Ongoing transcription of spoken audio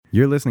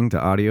You're listening to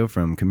audio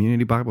from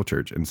Community Bible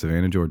Church in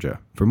Savannah,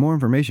 Georgia. For more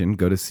information,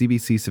 go to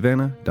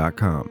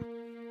cbcsavannah.com.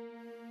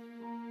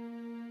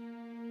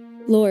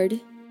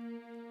 Lord,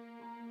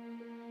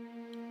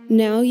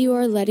 now you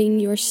are letting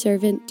your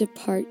servant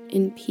depart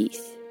in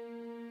peace,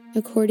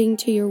 according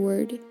to your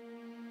word.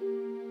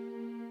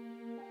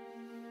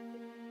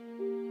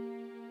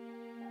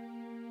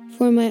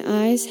 For my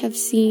eyes have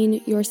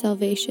seen your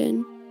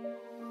salvation,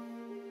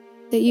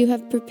 that you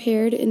have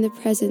prepared in the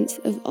presence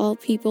of all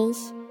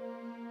peoples,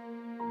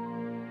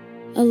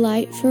 a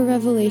light for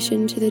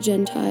revelation to the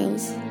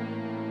Gentiles,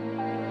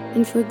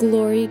 and for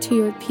glory to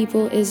your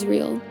people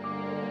Israel.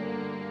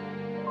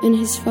 And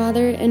his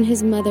father and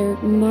his mother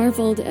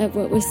marveled at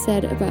what was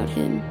said about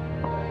him.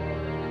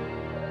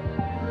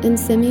 And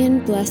Simeon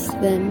blessed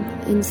them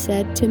and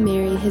said to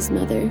Mary his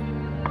mother,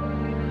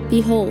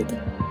 Behold,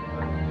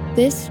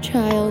 this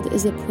child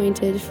is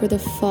appointed for the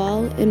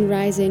fall and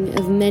rising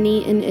of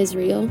many in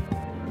Israel,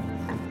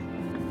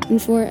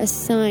 and for a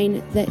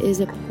sign that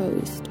is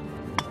opposed.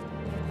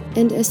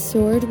 And a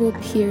sword will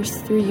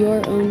pierce through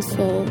your own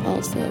soul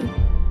also,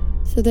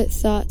 so that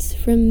thoughts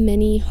from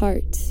many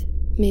hearts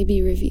may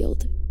be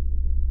revealed.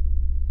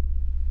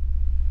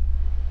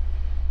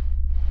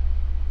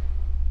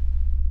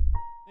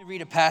 Let me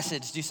read a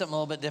passage, do something a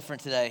little bit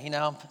different today. You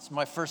know, it's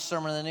my first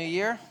sermon of the new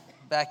year,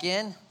 back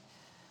in.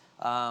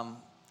 And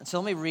so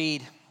let me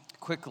read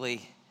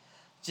quickly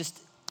just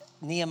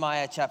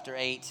Nehemiah chapter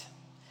 8.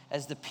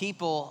 As the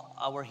people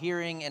were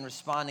hearing and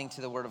responding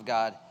to the word of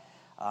God.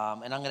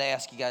 And I'm going to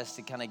ask you guys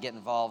to kind of get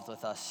involved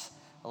with us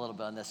a little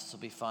bit on this. This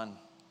will be fun.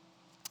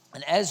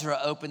 And Ezra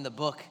opened the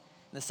book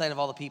in the sight of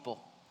all the people,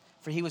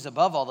 for he was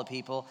above all the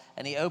people,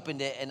 and he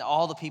opened it, and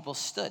all the people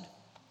stood,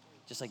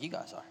 just like you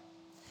guys are.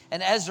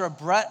 And Ezra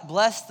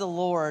blessed the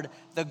Lord,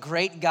 the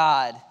great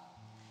God,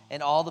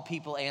 and all the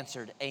people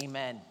answered,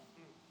 Amen,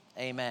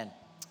 Amen.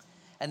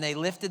 And they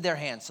lifted their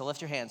hands. So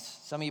lift your hands.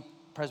 Some of you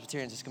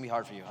Presbyterians, it's going to be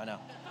hard for you, I know.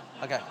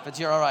 Okay, but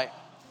you're all right.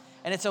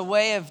 And it's a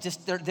way of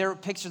just their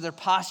picture, their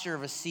posture of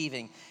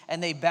receiving.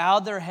 And they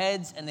bowed their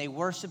heads and they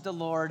worshiped the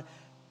Lord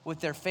with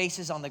their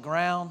faces on the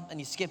ground. And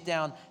you skip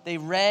down. They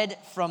read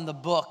from the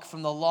book,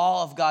 from the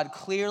law of God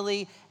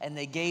clearly, and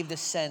they gave the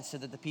sense so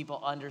that the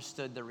people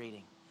understood the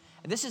reading.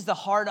 And this is the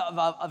heart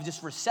of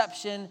just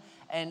reception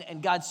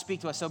and God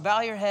speak to us. So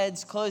bow your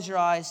heads, close your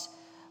eyes,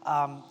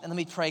 and let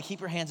me pray. Keep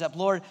your hands up.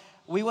 Lord,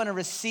 we want to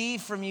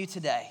receive from you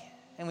today.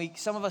 And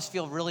some of us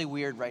feel really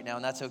weird right now,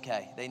 and that's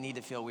okay. They need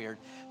to feel weird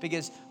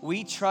because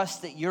we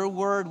trust that your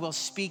word will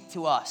speak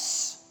to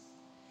us.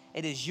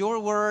 It is your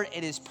word.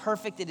 It is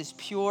perfect. It is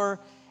pure.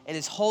 It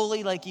is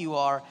holy like you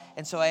are.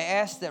 And so I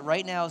ask that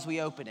right now as we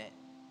open it,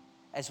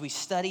 as we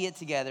study it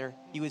together,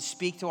 you would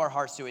speak to our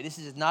hearts through it. This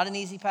is not an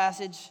easy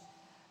passage.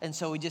 And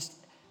so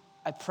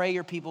I pray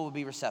your people would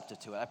be receptive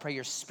to it. I pray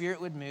your spirit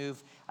would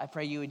move. I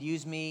pray you would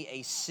use me,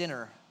 a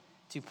sinner,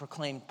 to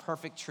proclaim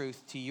perfect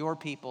truth to your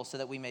people so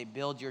that we may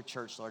build your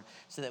church, Lord,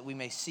 so that we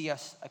may see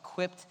us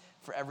equipped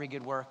for every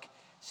good work,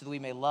 so that we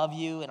may love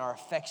you and our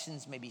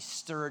affections may be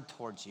stirred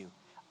towards you.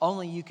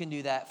 Only you can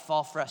do that.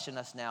 Fall fresh in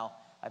us now.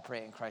 I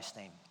pray in Christ's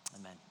name.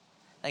 Amen.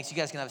 Thanks. You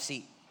guys can have a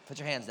seat. Put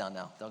your hands down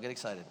now. Don't get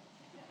excited.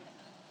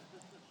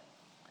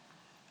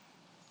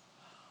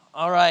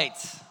 All right.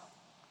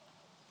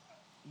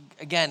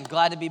 Again,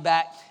 glad to be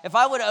back. If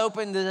I would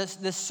open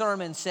this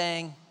sermon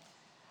saying,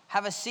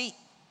 have a seat,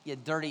 you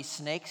dirty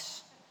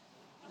snakes.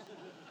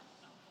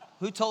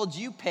 Who told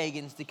you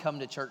pagans to come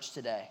to church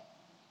today?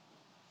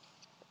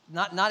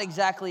 Not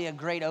exactly a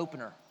great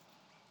opener.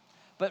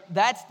 But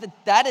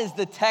that is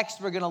the text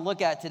we're going to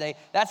look at today.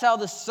 That's how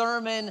the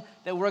sermon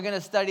that we're going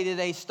to study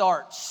today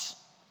starts.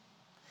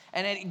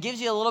 And it gives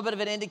you a little bit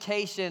of an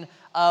indication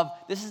of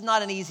this is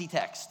not an easy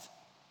text.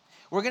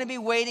 We're going to be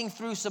wading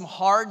through some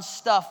hard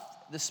stuff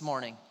this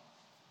morning.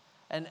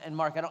 And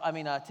Mark, Tim,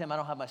 I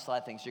don't have my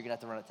slide thing, so you're going to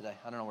have to run it today.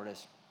 I don't know where it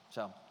is.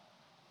 So,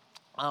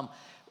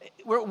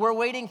 we're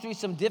wading through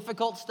some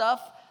difficult stuff.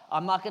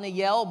 I'm not going to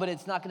yell, but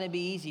it's not going to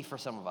be easy for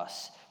some of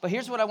us. But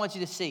here's what I want you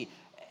to see.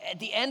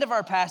 At the end of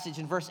our passage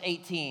in verse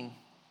 18,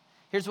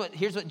 here's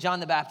what John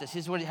the Baptist,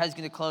 he's going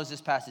to close this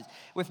passage.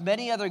 With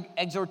many other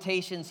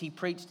exhortations, he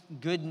preached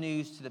good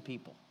news to the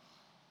people.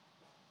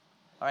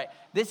 All right,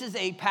 this is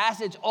a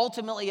passage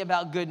ultimately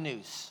about good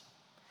news,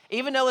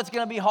 even though it's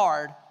going to be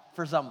hard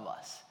for some of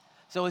us.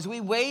 So as we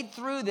wade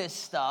through this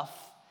stuff,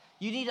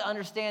 you need to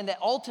understand that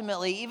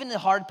ultimately, even the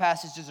hard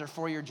passages are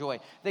for your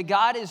joy. That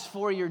God is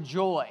for your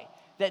joy.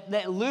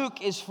 That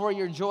Luke is for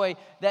your joy.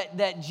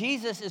 That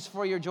Jesus is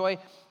for your joy.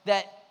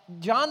 That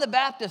John the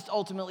Baptist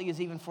ultimately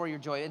is even for your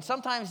joy. And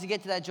sometimes to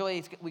get to that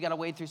joy, we got to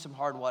wade through some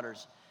hard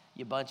waters.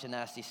 You bunch of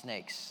nasty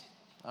snakes.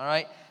 All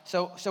right?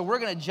 So we're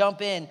going to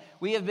jump in.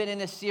 We have been in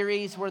this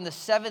series. We're in the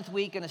 7th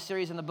week in a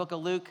series in the book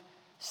of Luke.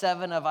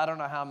 7 of I don't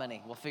know how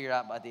many. We'll figure it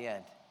out by the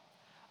end.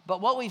 But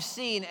what we've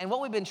seen and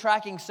what we've been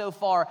tracking so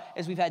far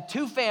is we've had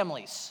 2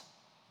 families,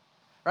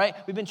 right?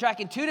 We've been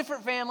tracking 2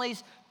 different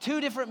families,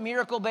 2 different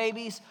miracle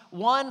babies,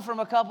 one from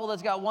a couple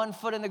that's got 1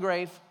 foot in the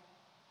grave,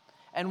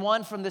 and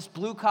one from this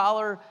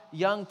blue-collar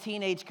young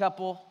teenage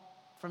couple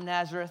from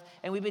Nazareth,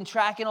 and we've been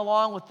tracking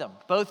along with them.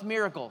 Both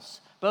miracles,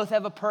 both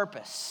have a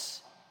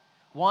purpose.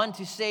 One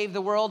to save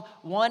the world,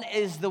 one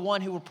is the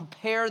one who will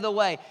prepare the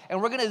way.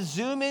 And we're going to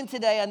zoom in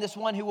today on this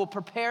one who will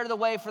prepare the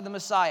way for the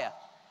Messiah.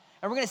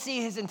 And we're going to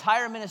see his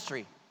entire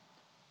ministry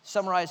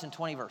summarized in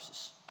 20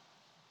 verses.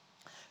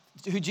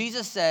 Who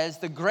Jesus says,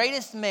 the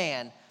greatest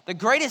man, the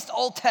greatest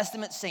Old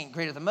Testament saint,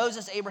 greater than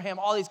Moses, Abraham,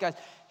 all these guys,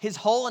 his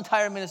whole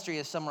entire ministry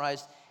is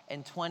summarized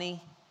in 20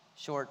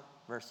 short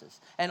verses.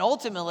 And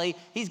ultimately,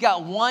 he's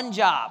got one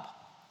job.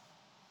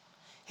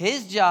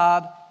 His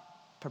job,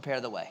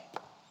 prepare the way.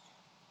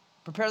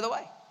 Prepare the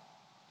way.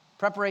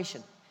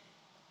 Preparation.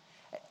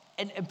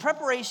 And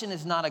preparation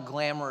is not a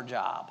glamour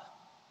job.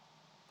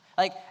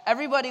 Like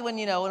everybody, when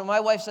my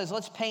wife says,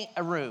 let's paint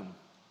a room,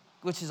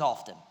 which is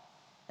often,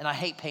 and I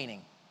hate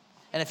painting.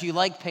 And if you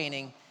like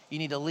painting, you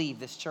need to leave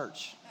this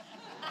church.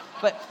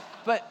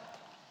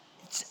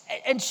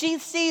 And she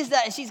sees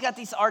that, and she's got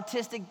these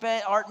artistic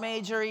art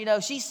major,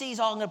 she sees,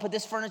 I'm going to put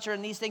this furniture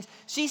and these things.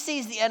 She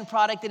sees the end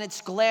product, and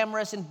it's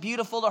glamorous and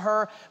beautiful to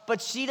her,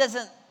 but she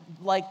doesn't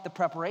like the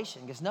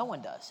preparation, because no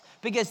one does.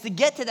 Because to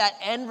get to that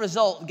end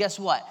result, guess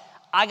what?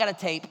 I got to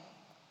tape,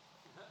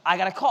 I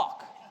got to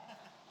caulk,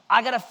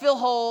 I got to fill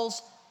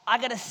holes, I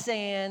got to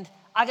sand,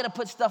 I got to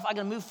put stuff, I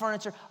got to move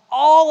furniture,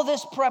 all of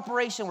this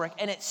preparation work,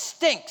 and it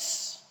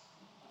stinks,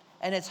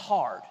 and it's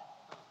hard.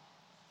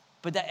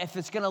 But that if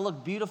it's going to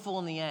look beautiful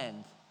in the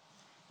end,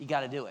 you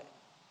got to do it.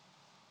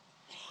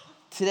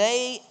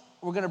 Today,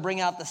 we're going to bring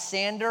out the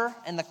sander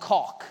and the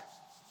caulk,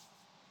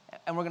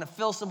 and we're going to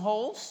fill some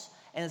holes,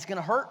 and it's going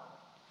to hurt.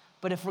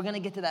 But if we're going to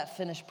get to that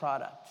finished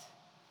product,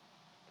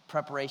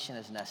 preparation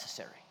is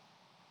necessary.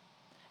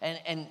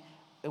 And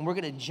we're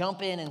going to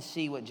jump in and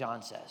see what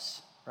John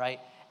says, right?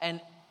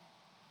 And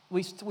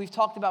we've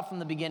talked about from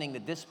the beginning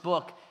that this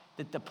book,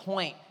 that the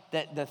point,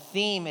 that the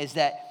theme is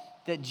that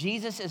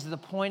Jesus is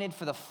appointed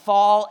for the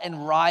fall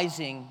and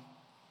rising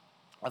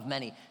of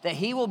many. That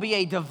he will be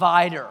a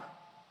divider,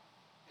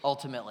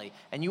 ultimately.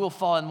 And you will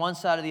fall on one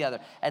side or the other.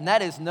 And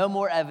that is no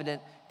more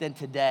evident than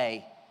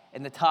today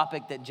in the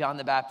topic that John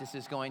the Baptist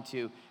is going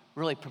to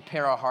really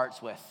prepare our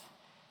hearts with.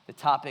 The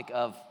topic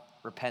of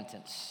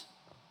repentance.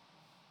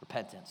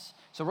 Repentance.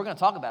 So we're going to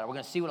talk about it. We're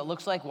going to see what it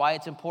looks like, why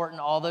it's important,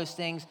 all those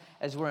things,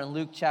 as we're in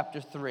Luke chapter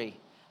 3.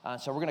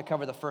 So we're going to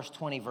cover the first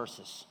 20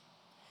 verses.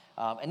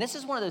 And this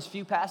is one of those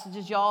few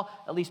passages, y'all,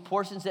 at least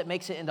portions that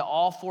makes it into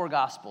all four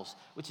Gospels,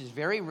 which is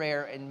very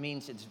rare and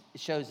means it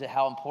shows that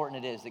how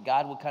important it is, that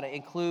God will kind of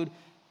include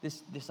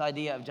this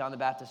idea of John the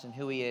Baptist and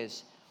who he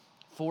is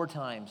 4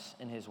 times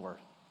in his word,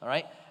 all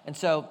right? And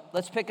so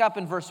let's pick up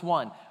in verse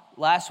 1.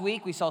 Last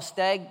week we saw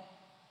Steg.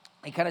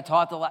 He kind of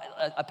taught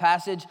a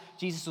passage.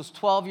 Jesus was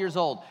 12 years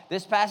old.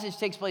 This passage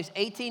takes place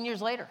 18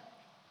 years later.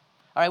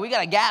 All right, we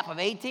got a gap of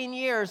 18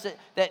 years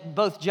that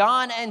both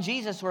John and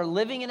Jesus were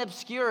living in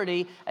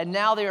obscurity, and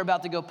now they're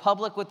about to go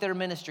public with their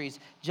ministries.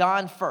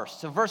 John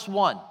first. So verse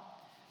 1.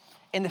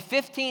 In the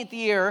 15th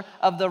year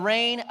of the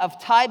reign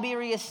of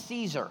Tiberius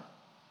Caesar,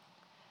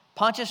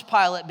 Pontius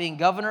Pilate being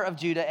governor of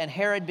Judah, and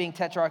Herod being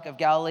tetrarch of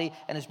Galilee,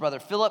 and his brother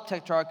Philip,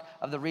 tetrarch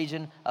of the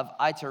region of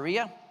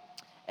Iturea,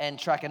 and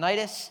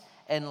Trachonitis,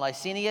 and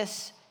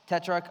Licinius,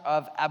 tetrarch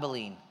of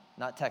Abilene,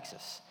 not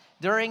Texas.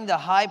 During the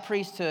high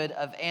priesthood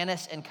of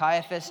Annas and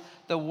Caiaphas,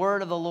 the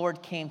word of the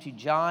Lord came to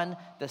John,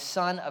 the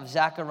son of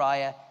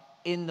Zechariah,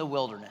 in the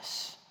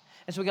wilderness.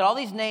 And so we got all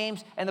these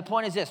names, and the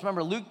point is this.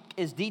 Remember, Luke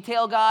is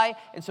detail guy,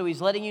 and so he's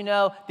letting you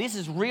know this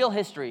is real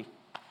history.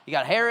 You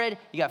got Herod,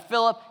 you got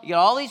Philip, you got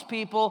all these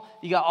people,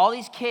 you got all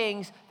these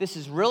kings. This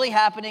is really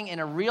happening in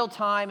a real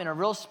time, in a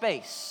real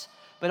space.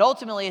 But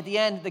ultimately, at the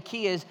end, the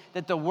key is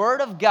that the word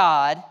of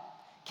God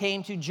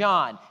came to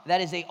John. That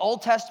is a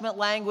Old Testament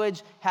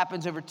language,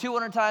 happens over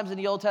 200 times in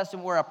the Old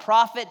Testament, where a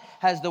prophet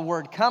has the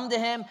word come to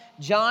him.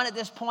 John at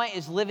this point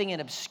is living in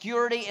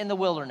obscurity in the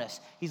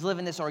wilderness. He's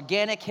living this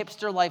organic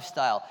hipster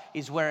lifestyle.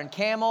 He's wearing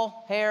camel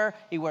hair,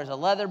 he wears a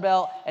leather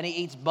belt, and he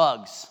eats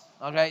bugs.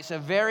 Okay, so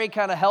very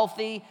kind of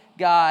healthy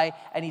guy,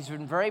 and he's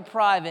been very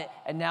private,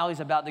 and now he's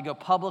about to go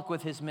public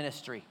with his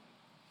ministry.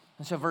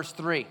 And so verse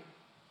 3.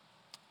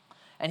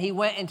 And he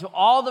went into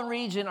all the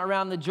region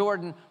around the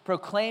Jordan,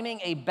 proclaiming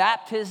a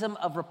baptism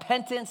of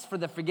repentance for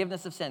the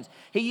forgiveness of sins.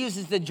 He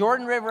uses the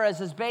Jordan River as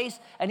his base,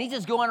 and he's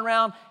just going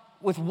around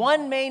with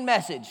one main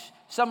message,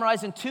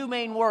 summarized in 2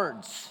 main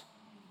words.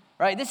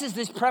 Right? This is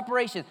this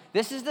preparation.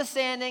 This is the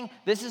sanding.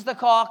 This is the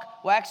caulk.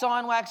 Wax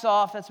on, wax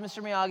off. That's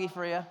Mr. Miyagi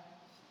for you.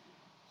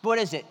 What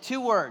is it? 2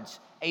 words.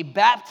 A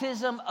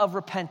baptism of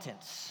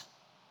repentance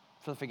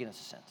for the forgiveness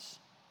of sins.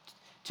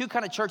 2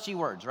 kind of churchy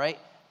words, right?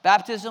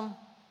 Baptism,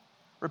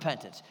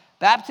 repentance.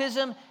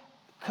 Baptism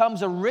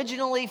comes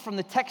originally from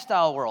the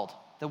textile world,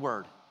 the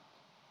word.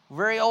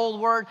 Very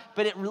old word,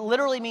 but it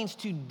literally means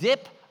to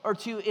dip or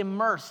to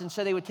immerse. And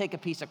so they would take a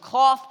piece of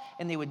cloth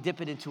and they would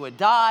dip it into a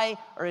dye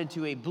or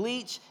into a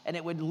bleach, and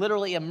it would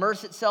literally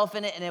immerse itself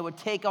in it, and it would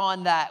take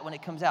on that when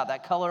it comes out,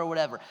 that color or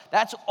whatever.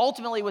 That's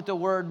ultimately what the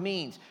word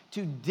means,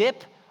 to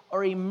dip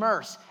or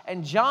immerse.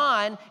 And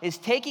John is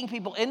taking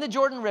people in the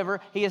Jordan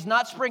River. He is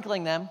not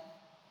sprinkling them.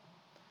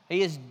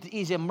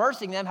 He's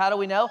immersing them. How do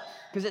we know?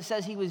 Because it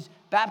says he was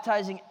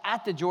baptizing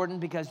at the Jordan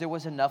because there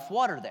was enough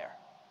water there.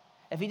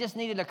 If he just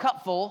needed a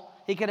cup full,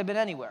 he could have been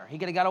anywhere. He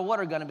could have got a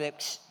water gun and be like,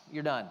 psst,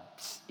 you're done.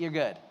 Psst, you're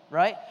good,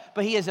 right?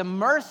 But he is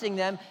immersing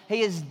them.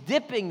 He is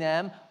dipping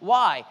them.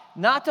 Why?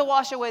 Not to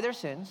wash away their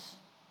sins.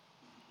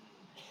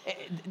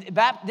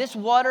 This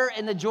water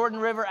in the Jordan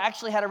River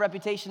actually had a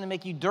reputation to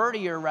make you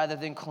dirtier rather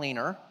than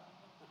cleaner.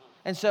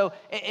 And so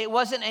it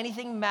wasn't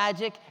anything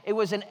magic. It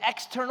was an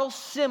external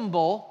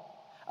symbol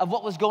of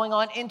what was going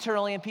on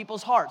internally in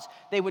people's hearts.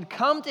 They would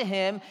come to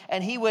him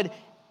and he would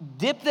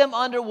dip them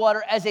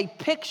underwater as a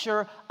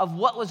picture of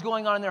what was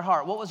going on in their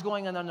heart. What was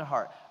going on in their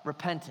heart?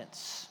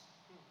 Repentance.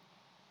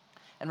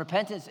 And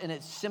repentance, in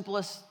its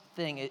simplest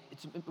thing,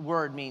 its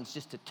word means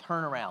just to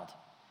turn around,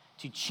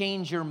 to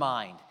change your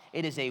mind.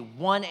 It is a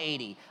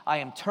 180. I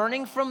am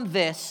turning from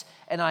this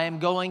and I am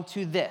going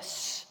to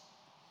this.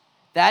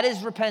 That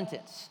is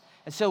repentance.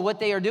 And so what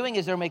they are doing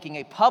is they're making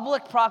a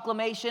public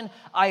proclamation.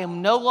 I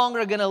am no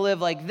longer going to live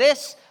like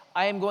this.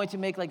 I am going to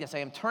make like this. I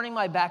am turning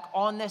my back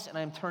on this and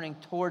I am turning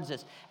towards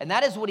this. And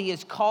that is what he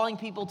is calling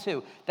people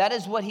to. That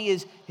is what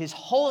his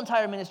whole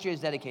entire ministry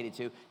is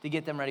dedicated to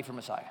get them ready for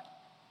Messiah.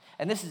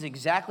 And this is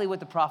exactly what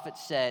the prophet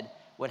said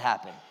would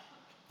happen.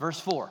 Verse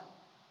 4.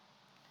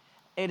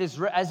 It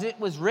is as it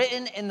was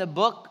written in the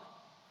book,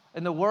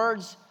 in the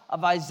words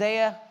of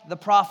Isaiah the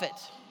prophet,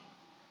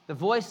 the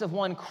voice of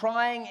one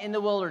crying in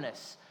the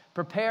wilderness.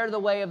 Prepare the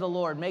way of the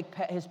Lord. Make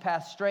his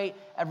path straight.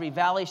 Every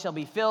valley shall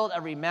be filled.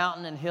 Every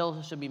mountain and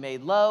hill shall be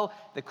made low.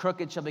 The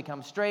crooked shall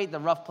become straight. The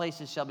rough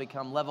places shall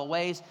become level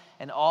ways.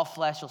 And all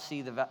flesh shall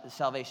see the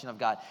salvation of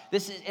God.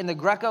 This is in the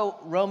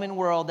Greco-Roman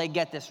world. They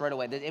get this right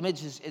away. The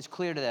image is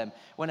clear to them.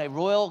 When a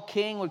royal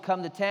king would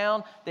come to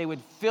town, they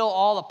would fill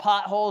all the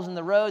potholes in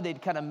the road.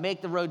 They'd kind of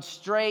make the road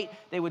straight.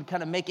 They would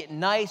kind of make it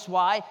nice.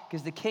 Why?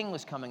 Because the king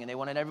was coming and they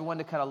wanted everyone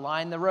to kind of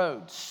line the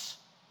roads.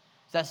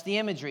 So that's the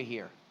imagery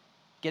here.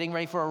 Getting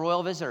ready for a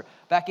royal visitor.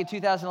 Back in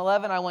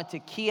 2011, I went to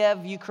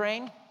Kiev,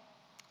 Ukraine.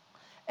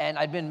 And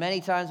I'd been many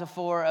times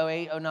before,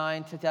 08,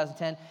 09,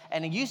 2010.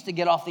 And I used to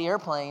get off the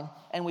airplane,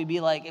 and it'd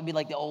be like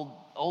the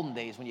olden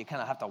days when you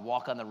kind of have to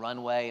walk on the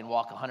runway and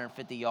walk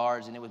 150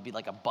 yards, and it would be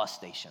like a bus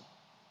station.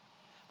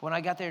 But when I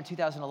got there in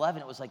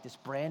 2011, it was like this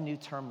brand new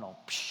terminal.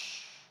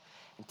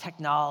 And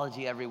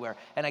technology everywhere.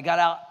 And I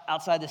got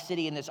outside the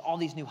city, and there's all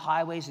these new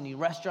highways and new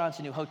restaurants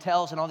and new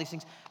hotels and all these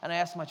things. And I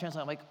asked my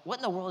translator, I'm like, what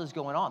in the world is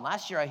going on?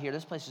 Last year I hear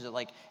this place is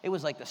like, it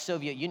was like the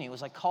Soviet Union. It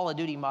was like Call of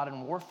Duty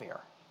Modern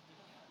Warfare.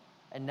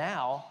 And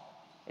now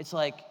it's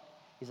like,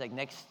 he's like,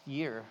 next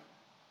year,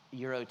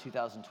 Euro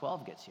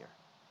 2012 gets here.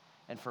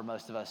 And for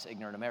most of us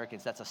ignorant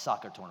Americans, that's a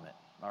soccer tournament,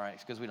 all right,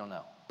 because we don't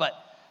know. But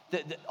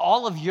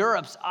all of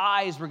Europe's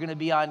eyes were going to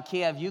be on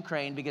Kiev,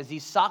 Ukraine, because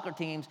these soccer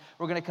teams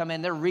were going to come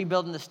in. They're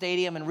rebuilding the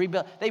stadium and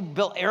they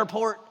built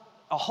airport,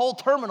 a whole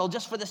terminal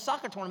just for this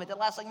soccer tournament that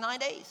lasts like 9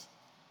 days.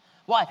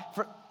 Why?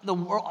 For the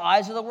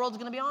eyes of the world is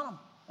going to be on them.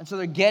 And so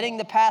they're getting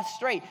the path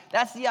straight.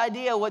 That's the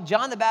idea. What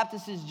John the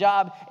Baptist's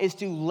job is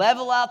to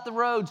level out the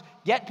roads,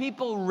 get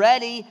people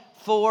ready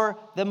for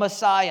the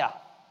Messiah,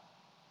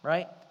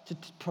 right? To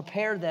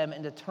prepare them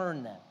and to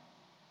turn them.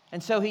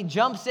 And so he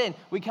jumps in.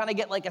 We kind of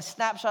get like a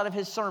snapshot of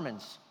his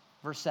sermons,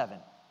 verse 7.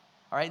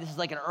 All right, this is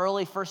like an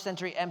early first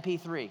century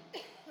MP3.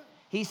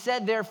 He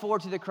said, therefore,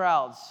 to the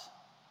crowds,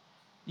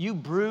 you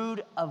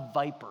brood of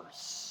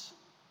vipers.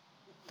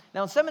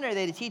 Now, in seminary,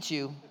 they teach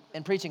you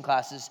in preaching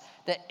classes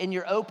that in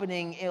your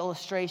opening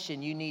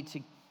illustration, you need to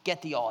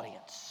get the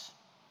audience.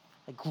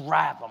 Like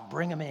grab them,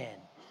 bring them in.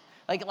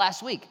 Like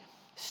last week,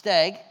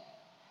 Steg,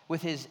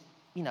 with his,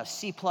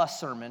 C+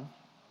 sermon,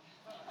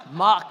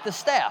 mocked the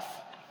staff.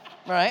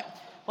 Right?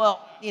 Well,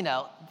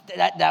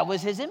 that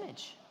was his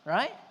image,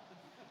 right?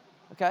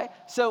 Okay?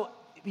 So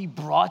he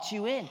brought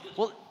you in.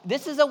 Well,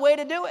 this is a way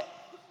to do it.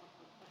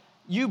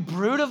 You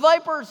brood of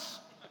vipers.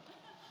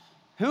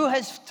 Who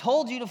has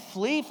told you to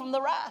flee from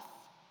the wrath?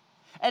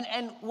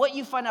 And what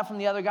you find out from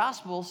the other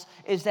Gospels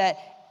is that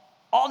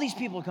all these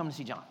people come to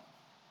see John.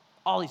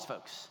 All these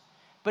folks.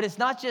 But it's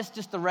not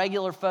just the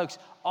regular folks.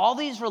 All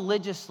these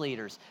religious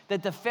leaders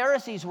that the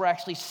Pharisees were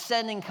actually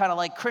sending kind of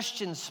like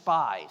Christian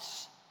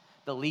spies.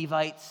 The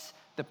Levites,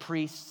 the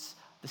priests,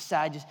 the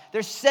Sadducees.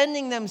 They're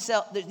sending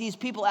these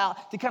people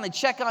out to kind of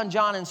check on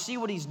John and see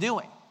what he's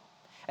doing.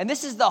 And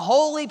this is the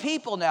holy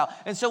people now.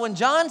 And so when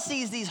John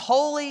sees these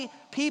holy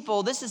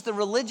people, this is the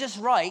religious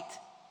right,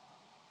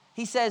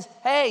 he says,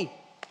 hey,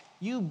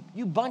 you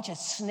bunch of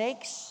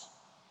snakes,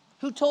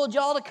 who told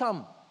y'all to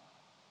come?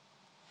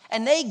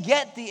 And they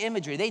get the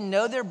imagery. They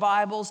know their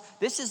Bibles.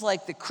 This is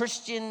like the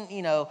Christian,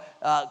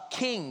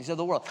 kings of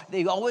the world.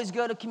 They always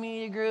go to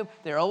community group.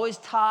 They're always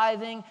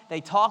tithing.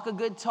 They talk a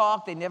good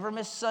talk. They never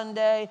miss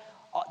Sunday.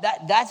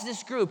 That's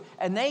this group.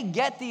 And they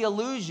get the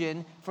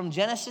illusion from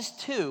Genesis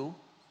 2,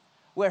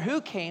 where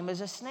who came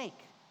as a snake?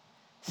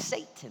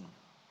 Satan.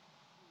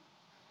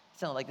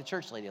 Sounded like the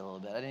church lady a little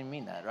bit. I didn't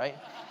mean that, right?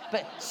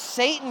 But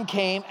Satan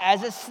came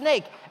as a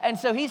snake. And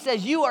so he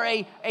says, you are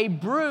a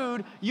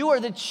brood. You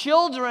are the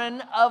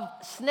children of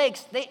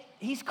snakes.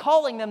 He's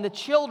calling them the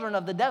children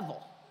of the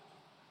devil.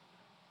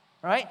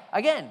 right?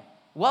 Again,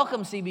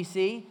 welcome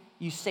CBC,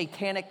 you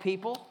satanic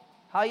people.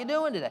 How you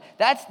doing today?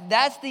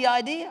 That's the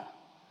idea.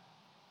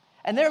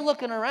 And they're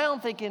looking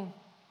around thinking,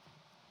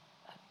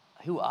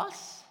 who,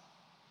 us?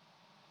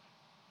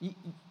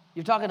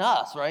 You're talking to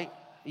us, right?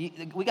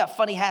 We got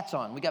funny hats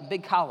on. We got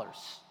big collars.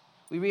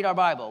 We read our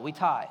Bible. We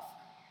tithe.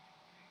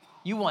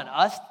 You want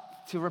us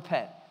to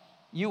repent.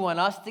 You want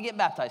us to get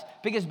baptized.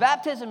 Because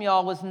baptism,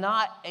 y'all, was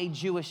not a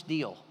Jewish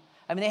deal.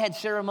 I mean, they had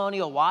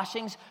ceremonial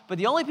washings, but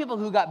the only people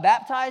who got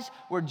baptized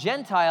were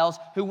Gentiles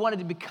who wanted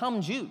to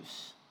become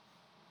Jews.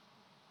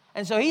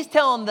 And so he's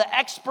telling the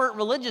expert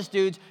religious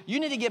dudes, you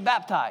need to get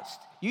baptized.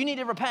 You need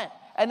to repent.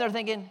 And they're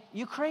thinking,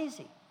 you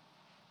crazy.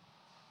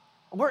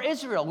 We're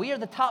Israel. We are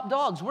the top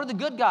dogs. We're the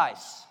good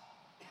guys.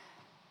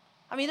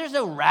 I mean, there's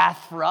no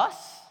wrath for us.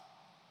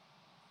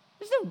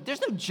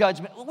 There's no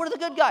judgment. We're the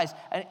good guys.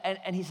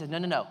 And he says,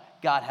 no.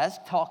 God has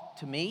talked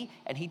to me,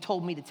 and he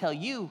told me to tell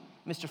you,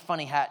 Mr.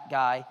 Funny Hat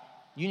guy,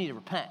 you need to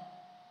repent,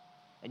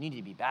 and you need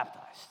to be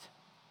baptized.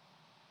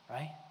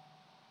 Right?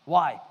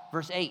 Why?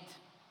 Verse 8.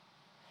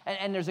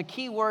 And there's a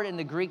key word in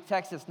the Greek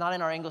text that's not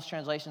in our English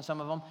translation,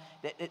 some of them.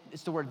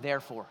 It's the word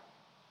therefore.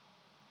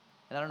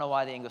 And I don't know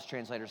why the English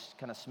translators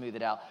kind of smooth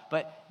it out.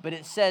 But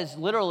it says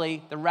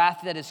literally, the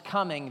wrath that is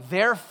coming,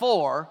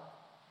 therefore,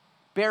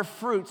 bear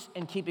fruits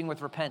in keeping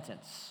with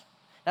repentance.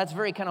 That's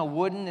very kind of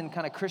wooden and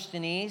kind of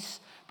Christianese.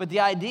 But the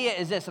idea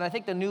is this, and I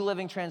think the New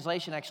Living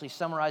Translation actually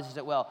summarizes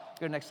it well. Go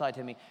to the next slide,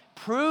 Timmy.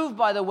 Prove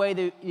by the way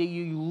that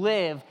you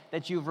live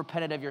that you've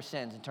repented of your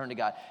sins and turned to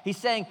God. He's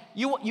saying,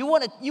 you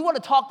want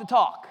to talk the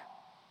talk.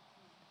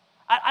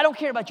 I don't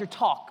care about your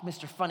talk,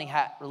 Mr. Funny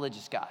Hat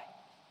religious guy.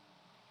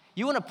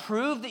 You want to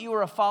prove that you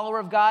are a follower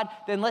of God?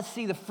 Then let's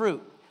see the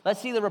fruit.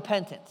 Let's see the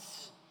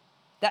repentance.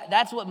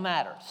 That's what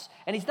matters.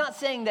 And he's not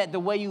saying that the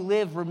way you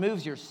live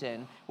removes your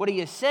sin. What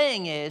he is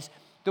saying is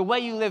the way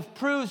you live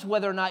proves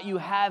whether or not you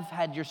have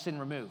had your sin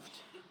removed.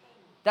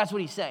 That's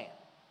what he's saying.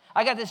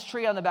 I got this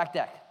tree on the back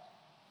deck.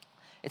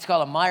 It's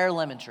called a Meyer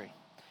lemon tree.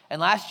 And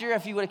last year,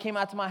 if you would have came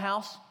out to my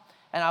house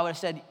and I would have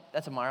said,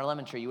 that's a Meyer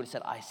lemon tree, you would have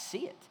said, I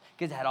see it.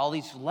 Because it had all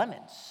these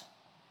lemons.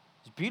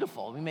 It's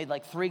beautiful. We made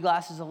like 3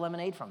 glasses of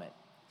lemonade from it,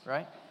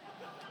 right?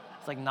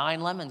 It's like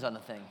 9 lemons on the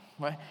thing,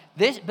 right?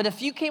 But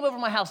if you came over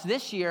to my house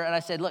this year and I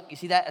said, look, you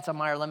see that? It's a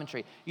Meyer lemon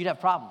tree. You'd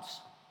have problems.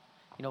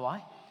 You know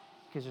why?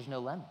 Because there's no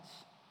lemons.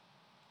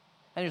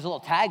 And there's a little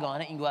tag on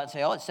it. You can go out and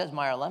say, oh, it says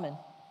Meyer lemon.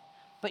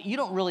 But you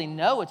don't really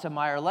know it's a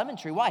Meyer lemon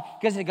tree. Why?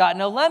 Because it got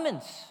no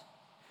lemons.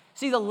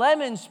 See, the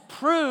lemons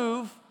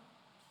prove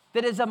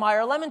that it's a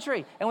Meyer lemon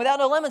tree. And without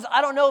no lemons,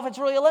 I don't know if it's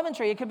really a lemon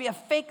tree. It could be a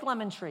fake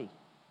lemon tree.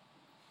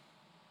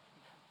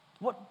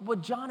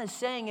 What John is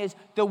saying is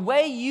the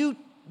way you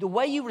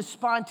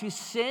respond to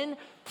sin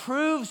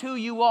proves who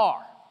you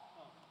are.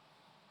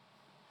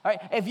 All right?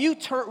 If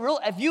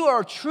you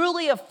are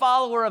truly a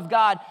follower of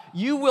God,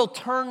 you will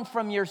turn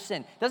from your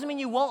sin. Doesn't mean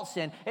you won't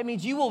sin. It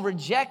means you will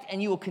reject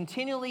and you will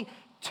continually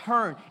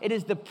turn. It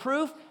is the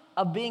proof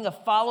of being a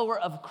follower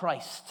of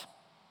Christ.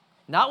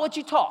 Not what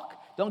you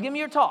talk. Don't give me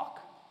your talk.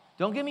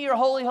 Don't give me your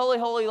holy, holy,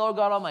 holy Lord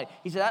God Almighty.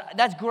 He said,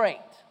 that's great.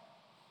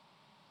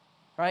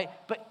 Right?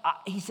 But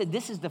he said,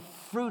 this is the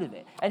fruit of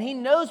it. And he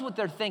knows what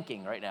they're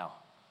thinking right now.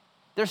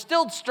 They're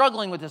still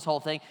struggling with this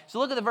whole thing. So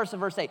look at the verse of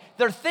verse 8.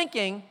 They're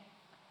thinking,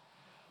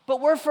 but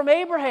we're from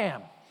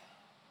Abraham.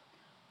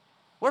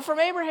 We're from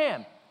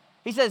Abraham.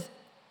 He says,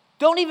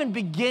 don't even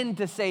begin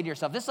to say to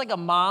yourself. This is like a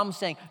mom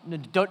saying,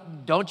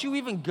 don't you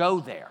even go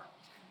there.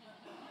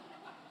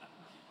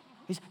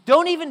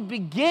 Don't even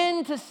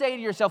begin to say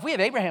to yourself, we have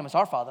Abraham as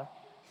our father.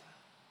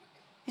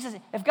 He says,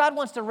 if God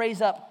wants to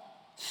raise up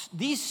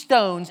these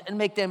stones and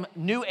make them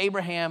new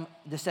Abraham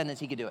descendants,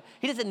 he could do it.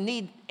 He doesn't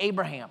need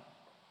Abraham.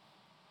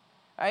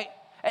 Right?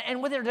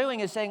 And what they're doing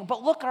is saying,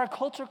 but look, our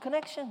cultural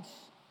connections.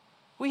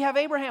 We have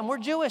Abraham. We're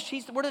Jewish.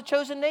 We're the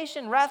chosen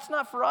nation. Wrath's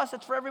not for us.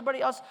 It's for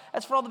everybody else.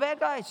 That's for all the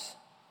bad guys.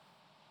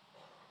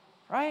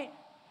 Right?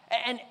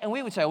 And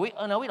we would say,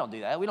 no, we don't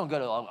do that. We don't go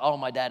to, oh,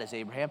 my dad is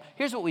Abraham.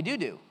 Here's what we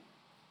do.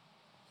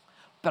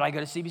 But I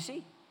go to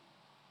CBC.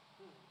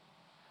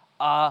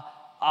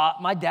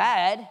 My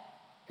dad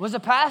was a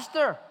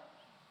pastor.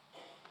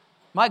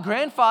 My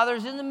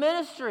grandfather's in the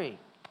ministry.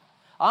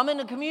 I'm in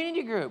a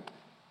community group.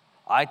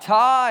 I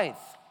tithe.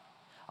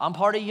 I'm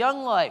part of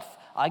Young Life.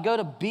 I go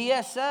to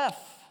BSF.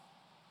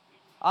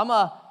 I'm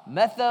a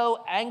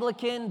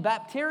Metho-Anglican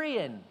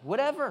Baptarian,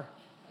 whatever.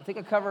 I think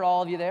I covered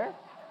all of you there.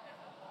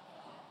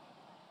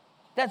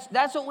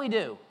 That's what we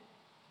do.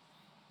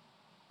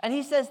 And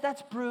he says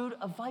that's brood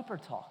of viper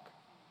talk.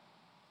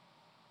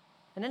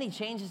 And then he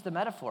changes the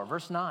metaphor.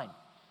 Verse 9. Look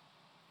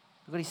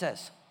what he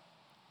says.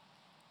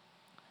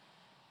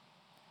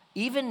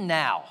 Even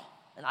now,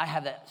 and I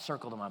have that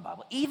circled in my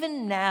Bible,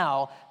 even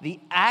now the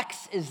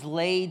axe is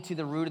laid to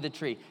the root of the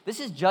tree. This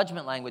is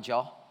judgment language,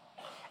 y'all.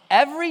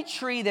 Every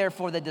tree,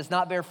 therefore, that does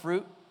not bear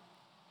fruit,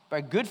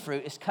 bear good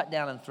fruit, is cut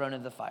down and thrown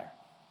into the fire.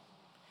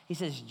 He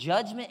says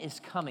judgment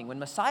is coming. When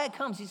Messiah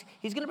comes,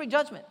 he's going to bring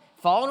judgment.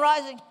 Fall and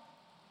rising.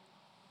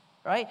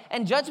 right?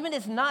 And judgment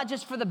is not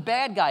just for the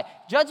bad guy.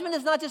 Judgment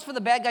is not just for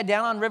the bad guy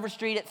down on River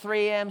Street at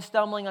 3 a.m.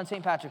 stumbling on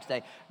St. Patrick's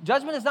Day.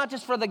 Judgment is not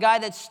just for the guy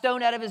that's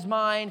stoned out of his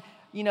mind,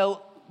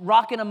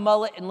 rocking a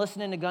mullet and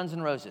listening to Guns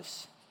N'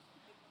 Roses.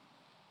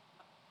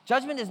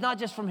 Judgment is not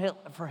just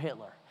for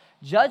Hitler.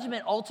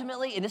 Judgment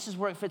ultimately, and this is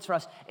where it fits for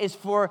us, is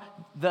for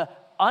the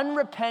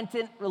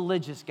unrepentant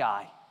religious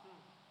guy.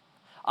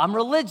 I'm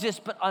religious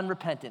but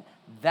unrepentant.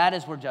 That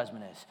is where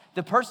judgment is.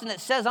 The person that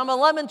says, I'm a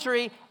lemon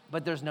tree,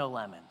 but there's no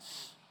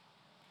lemons.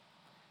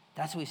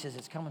 That's what he says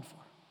it's coming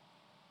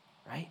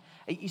for, right?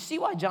 You see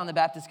why John the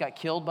Baptist got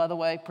killed, by the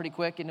way, pretty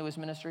quick into his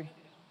ministry?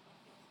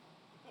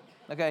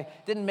 Okay,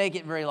 didn't make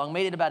it very long,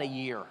 made it about a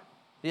year.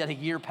 He had a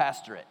year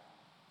pastorate,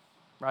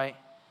 right?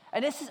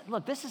 And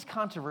this is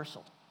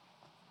controversial.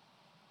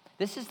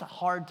 This is the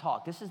hard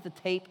talk. This is the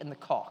tape and the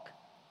caulk.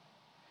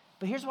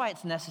 But here's why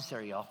it's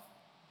necessary, y'all.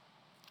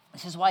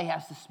 This is why he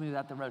has to smooth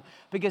out the road.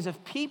 Because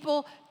if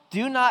people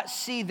do not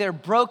see their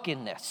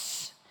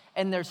brokenness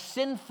and their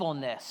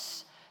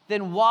sinfulness,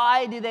 then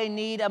why do they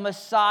need a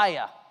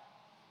Messiah?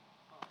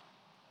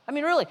 I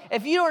mean, really,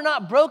 if you are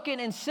not broken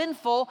and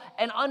sinful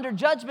and under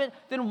judgment,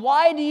 then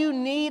why do you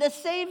need a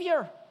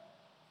Savior?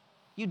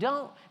 You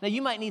don't. Now,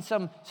 you might need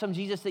some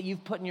Jesus that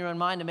you've put in your own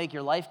mind to make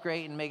your life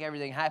great and make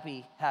everything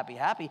happy, happy,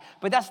 happy.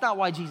 But that's not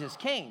why Jesus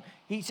came.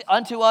 He's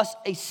unto us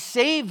a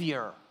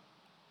Savior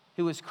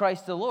who is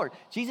Christ the Lord.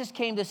 Jesus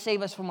came to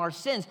save us from our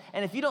sins.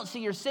 And if you don't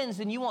see your sins,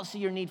 then you won't see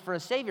your need for a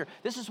Savior.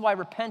 This is why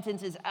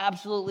repentance is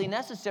absolutely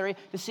necessary,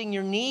 to seeing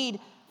your need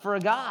for a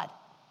God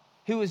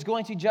who is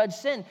going to judge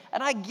sin.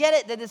 And I get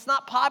it that it's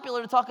not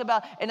popular to talk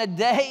about in a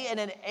day and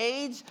an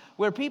age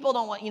where people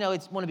don't want,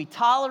 want to be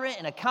tolerant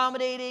and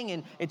accommodating,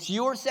 and it's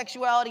your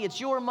sexuality, it's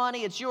your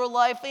money, it's your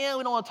life. We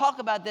don't want to talk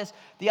about this.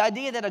 The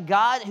idea that a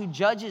God who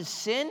judges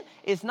sin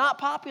is not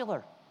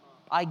popular.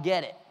 I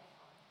get it.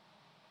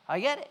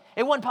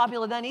 It wasn't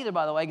popular then either,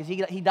 by the way,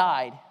 because he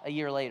died a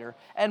year later.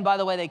 And by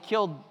the way, they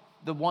killed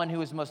the one who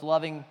was the most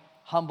loving,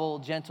 humble,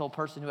 gentle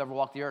person who ever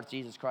walked the earth,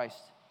 Jesus Christ.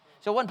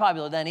 So it wasn't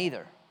popular then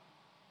either.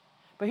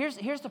 But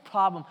here's the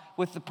problem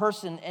with the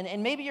person,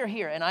 and maybe you're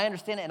here, and I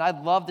understand it, and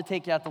I'd love to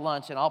take you out to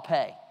lunch, and I'll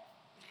pay.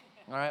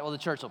 All right, well, the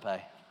church will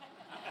pay.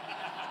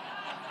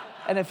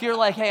 And if you're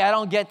like, hey, I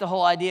don't get the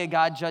whole idea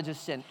God judges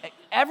sin.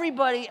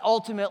 Everybody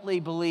ultimately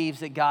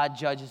believes that God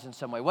judges in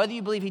some way, whether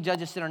you believe he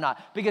judges sin or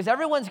not. Because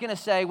everyone's going to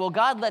say, well,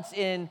 God lets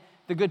in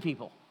the good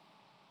people,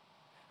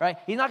 right?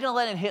 He's not going to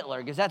let in Hitler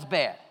because that's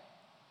bad,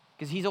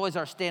 because he's always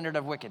our standard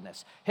of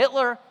wickedness.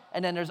 Hitler,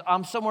 and then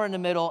I'm somewhere in the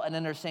middle, and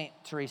then there's St.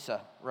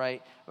 Teresa,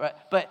 right?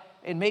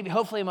 And maybe,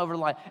 hopefully I'm over the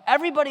line.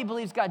 Everybody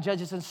believes God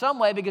judges in some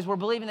way because we're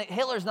believing that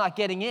Hitler's not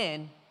getting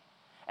in,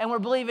 and we're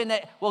believing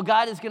that, well,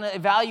 God is going to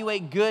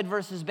evaluate good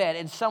versus bad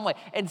in some way.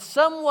 In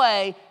some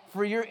way,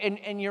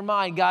 in your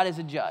mind, God is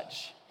a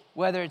judge,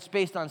 whether it's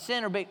based on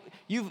sin or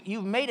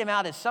you've made him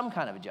out as some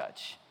kind of a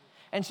judge.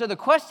 And so the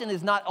question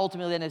is not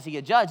ultimately then is he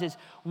a judge, is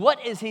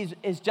what is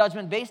his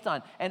judgment based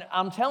on? And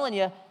I'm telling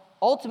you,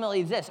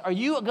 ultimately this: are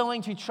you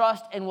going to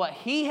trust in what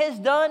he has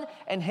done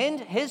and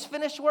his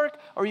finished work,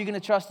 or are you going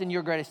to trust in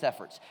your greatest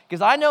efforts?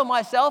 Because I know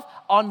myself,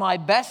 on my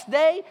best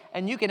day,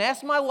 and you can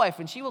ask my wife,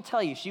 and she will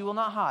tell you, she will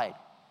not hide,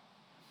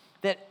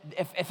 that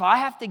if I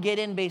have to get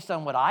in based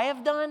on what I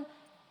have done,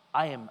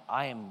 I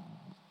am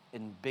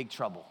in big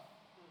trouble.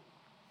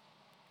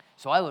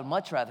 So I would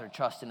much rather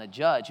trust in a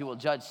judge who will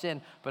judge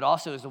sin, but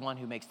also is the one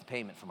who makes the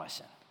payment for my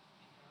sin.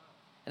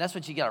 And that's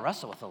what you got to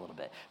wrestle with a little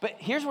bit. But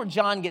here's where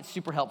John gets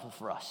super helpful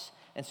for us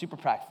and super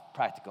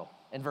practical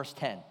in verse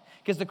 10.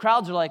 Because the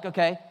crowds are like,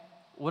 okay,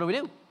 what do we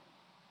do?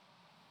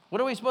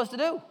 What are we supposed to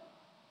do?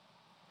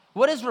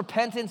 What does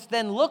repentance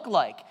then look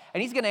like?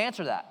 And he's going to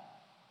answer that.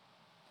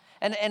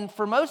 And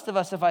for most of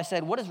us, if I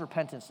said, what does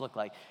repentance look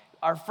like?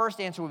 Our first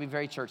answer would be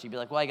very churchy. Be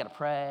like, well, I got to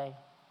pray.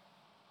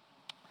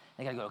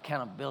 I got to go to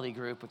accountability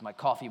group with my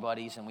coffee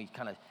buddies, and we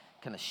kind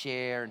of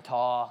share and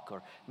talk.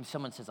 Or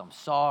someone says, I'm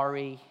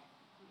sorry,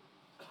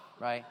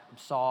 right? I'm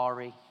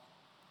sorry.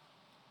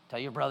 Tell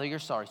your brother you're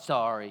sorry.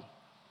 Sorry.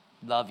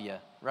 Love you,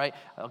 right?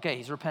 Okay,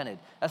 he's repented.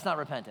 That's not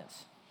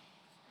repentance.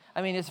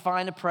 I mean, it's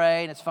fine to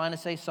pray, and it's fine to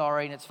say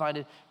sorry, and it's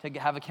fine to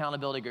have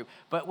accountability group.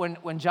 But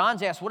when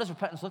John's asked, what does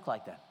repentance look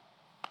like then?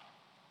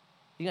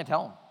 He's going to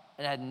tell him.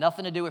 It had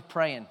nothing to do with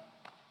praying.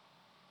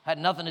 Had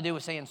nothing to do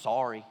with saying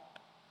sorry.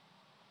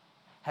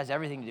 Has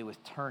everything to do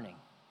with turning.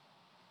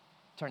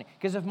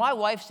 Because if my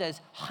wife says,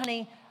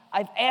 honey,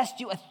 I've asked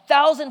you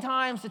 1,000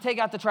 times to take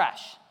out the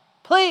trash.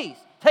 Please,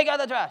 take out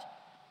the trash.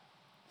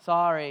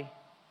 Sorry.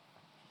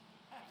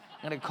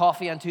 I'm going to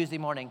coffee on Tuesday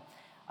morning.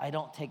 I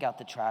don't take out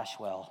the trash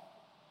well.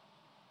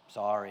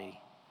 Sorry.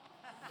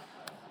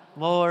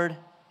 Lord,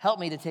 help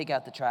me to take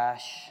out the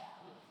trash.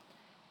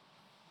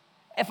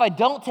 If I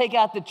don't take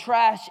out the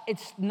trash,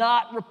 it's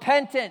not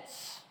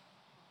repentance.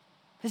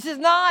 It's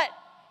not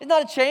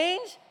a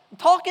change. I'm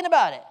talking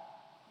about it.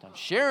 I'm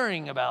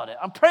sharing about it.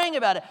 I'm praying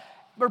about it.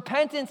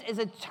 Repentance is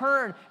a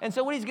turn. And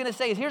so what he's going to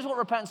say is, here's what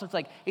repentance looks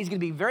like. He's going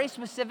to be very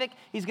specific.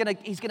 He's going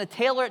to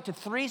tailor it to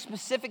 3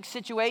 specific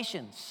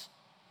situations.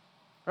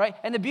 right?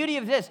 And the beauty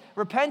of this,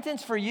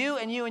 repentance for you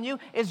and you and you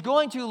is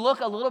going to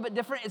look a little bit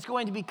different. It's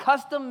going to be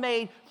custom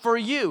made for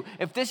you.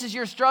 If this is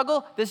your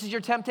struggle, this is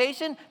your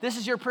temptation, this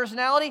is your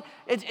personality,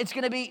 it's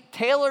going to be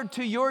tailored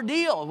to your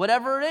deal,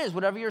 whatever it is,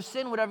 whatever your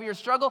sin, whatever your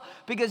struggle,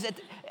 because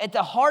at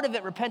the heart of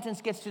it,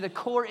 repentance gets to the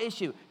core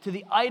issue, to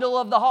the idol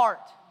of the heart.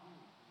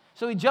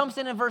 So he jumps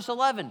in verse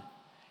 11.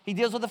 He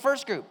deals with the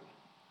first group.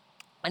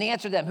 And he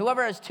answered them,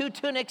 whoever has 2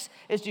 tunics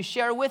is to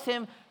share with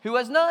him who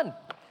has none.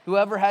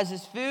 Whoever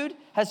has food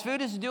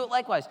is to do it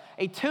likewise.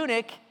 A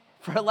tunic,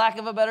 for lack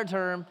of a better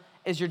term,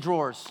 is your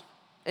drawers.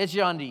 It's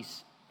your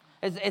undies.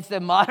 It's the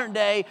modern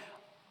day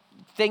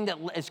thing that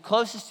is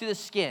closest to the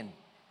skin.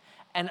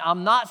 And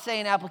I'm not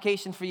saying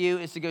application for you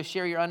is to go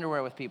share your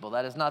underwear with people.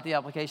 That is not the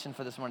application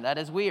for this morning. That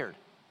is weird.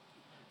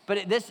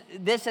 But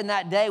this in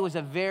that day was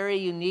a very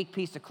unique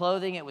piece of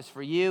clothing. It was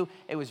for you.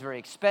 It was very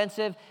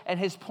expensive. And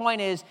his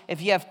point is,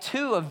 if you have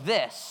 2 of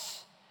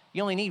this,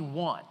 you only need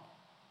 1.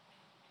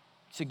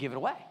 So give it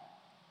away.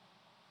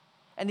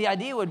 And the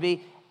idea would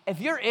be, if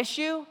your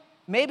issue,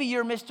 maybe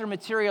you're Mr.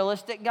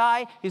 Materialistic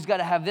guy who's got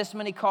to have this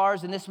many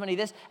cars and this many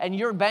this, and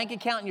your bank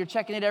account and you're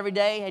checking it every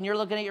day and you're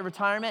looking at your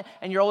retirement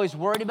and you're always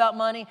worried about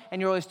money and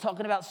you're always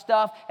talking about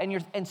stuff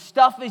and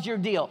stuff is your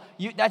deal.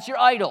 That's your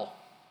idol.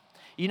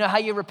 You know how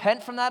you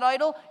repent from that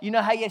idol? You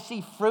know how you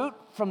see fruit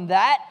from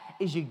that?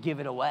 Is you give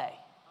it away.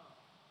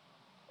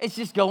 It's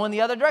just going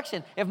the other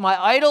direction. If my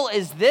idol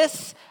is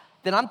this,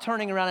 then I'm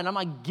turning around and I'm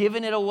like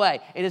giving it away.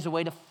 It is a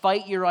way to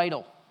fight your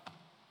idol.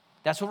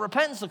 That's what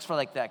repentance looks for,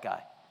 like that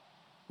guy.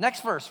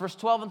 Next verse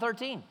 12 and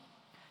 13.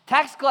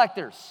 Tax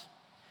collectors.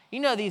 You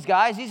know these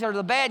guys. These are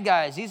the bad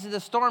guys. These are the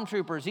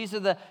stormtroopers. These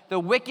are the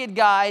wicked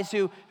guys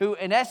who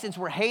in essence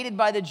were hated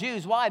by the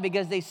Jews. Why?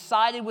 Because they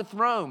sided with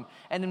Rome.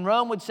 And then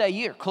Rome would say,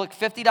 here, collect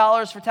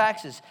 $50 for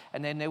taxes.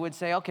 And then they would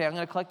say, okay, I'm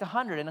going to collect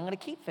 100 and I'm going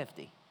to keep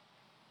 50.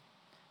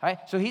 All right?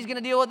 So he's going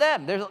to deal with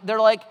them.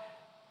 They're like,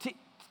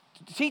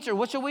 teacher,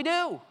 what should we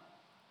do?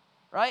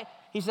 Right?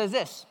 He says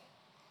this.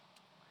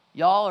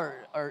 Y'all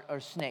are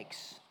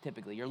snakes,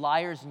 typically. You're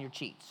liars and you're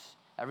cheats.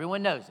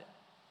 Everyone knows it.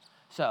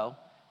 So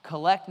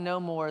collect no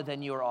more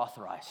than you are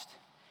authorized.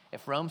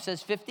 If Rome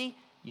says 50,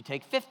 you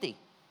take 50.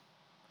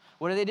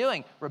 What are they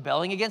doing?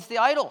 Rebelling against the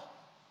idol.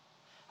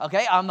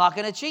 Okay, I'm not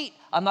going to cheat.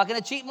 I'm not going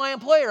to cheat my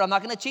employer. I'm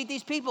not going to cheat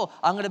these people.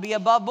 I'm going to be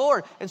above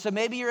board. And so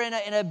maybe you're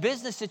in a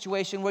business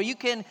situation where you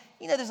can,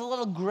 there's a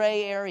little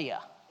gray area.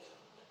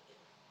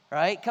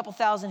 Right? A couple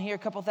thousand here, a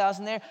couple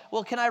thousand there.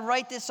 Well, can I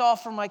write this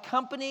off from my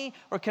company?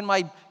 Or can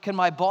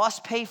my boss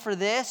pay for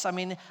this? I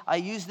mean, I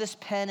use this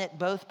pen at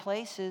both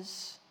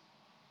places.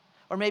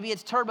 Or maybe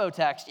it's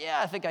TurboTax. Yeah,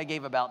 I think I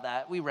gave about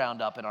that. We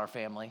round up in our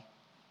family.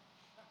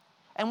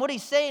 And what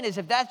he's saying is,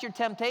 if that's your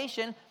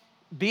temptation,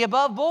 be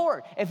above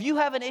board. If you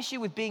have an issue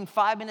with being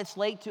 5 minutes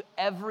late to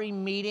every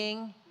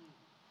meeting,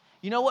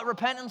 you know what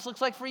repentance looks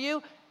like for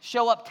you?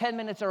 Show up 10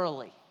 minutes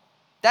early.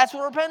 That's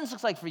what repentance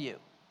looks like for you.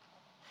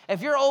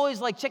 If you're always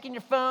like checking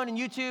your phone and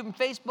YouTube and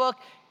Facebook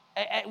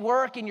at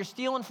work and you're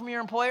stealing from your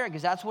employer,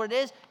 because that's what it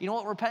is, you know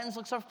what repentance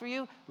looks like for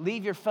you?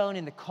 Leave your phone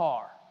in the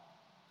car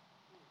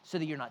so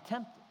that you're not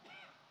tempted.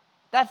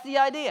 That's the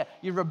idea.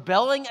 You're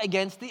rebelling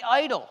against the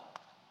idol.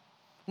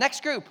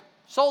 Next group,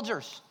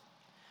 soldiers.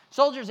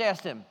 Soldiers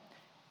asked him,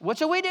 what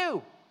shall we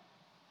do?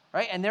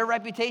 Right? And their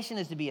reputation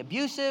is to be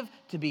abusive,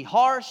 to be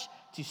harsh,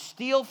 to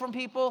steal from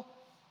people.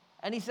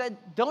 And he said,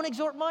 don't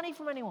extort money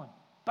from anyone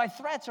by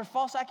threats or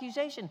false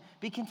accusation.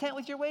 Be content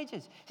with your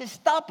wages. He says,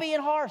 stop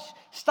being harsh.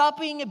 Stop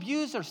being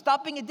abuser.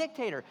 Stop being a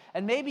dictator.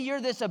 And maybe you're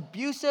this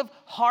abusive,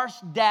 harsh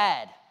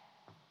dad.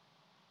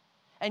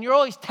 And you're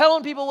always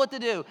telling people what to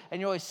do, and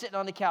you're always sitting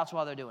on the couch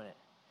while they're doing it.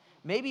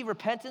 Maybe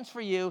repentance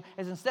for you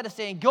is, instead of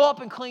saying, go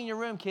up and clean your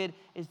room, kid,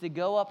 is to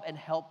go up and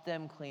help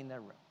them clean their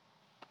room.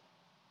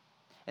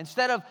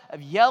 Instead of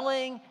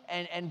yelling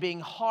and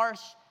being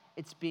harsh,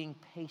 it's being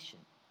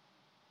patient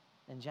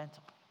and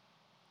gentle.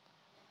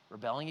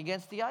 Rebelling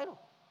against the idol.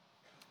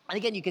 And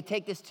again, you could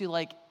take this to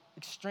like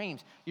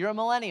extremes. You're a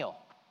millennial.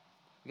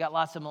 We got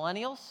lots of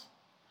millennials.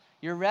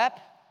 Your rep,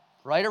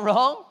 right or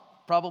wrong,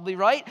 probably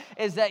right,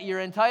 is that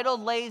you're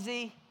entitled,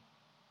 lazy,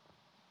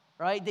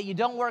 right? That you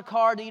don't work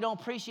hard, that you don't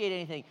appreciate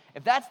anything.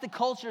 If that's the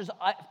culture's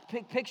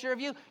picture of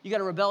you, you got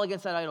to rebel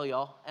against that idol,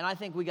 y'all. And I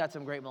think we got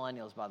some great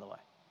millennials, by the way.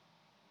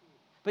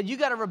 But you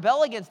got to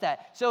rebel against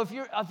that. So if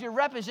your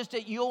rep is just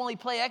that you only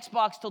play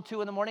Xbox till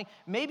 2 in the morning,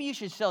 maybe you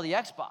should sell the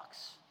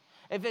Xbox.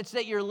 If it's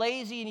that you're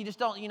lazy and you just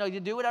don't, you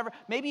do whatever,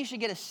 maybe you should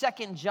get a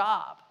second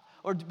job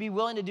or be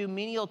willing to do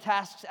menial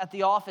tasks at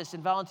the office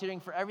and volunteering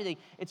for everything.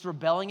 It's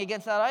rebelling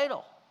against that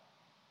idol,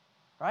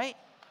 right?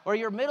 Or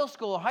you're middle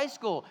school or high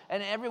school,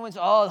 and everyone's,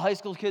 high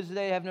school kids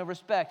today have no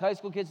respect. High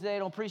school kids today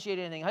don't appreciate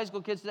anything. High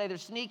school kids today, they're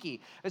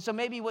sneaky. And so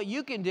maybe what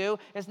you can do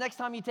is next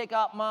time you take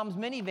out mom's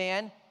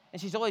minivan,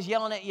 and she's always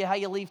yelling at you how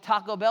you leave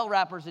Taco Bell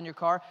wrappers in your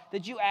car,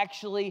 that you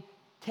actually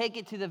take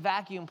it to the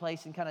vacuum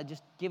place and kind of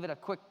just give it a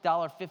quick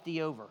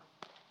 $1.50 over.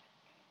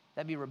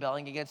 That'd be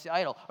rebelling against the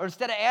idol. Or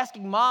instead of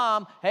asking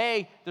mom,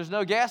 hey, there's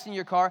no gas in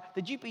your car,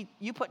 that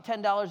you put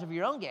 $10 of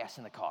your own gas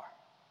in the car,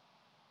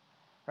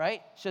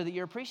 right? So that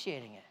you're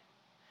appreciating it.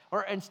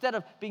 Or instead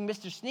of being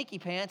Mr. Sneaky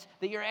Pants,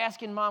 that you're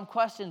asking mom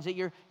questions, that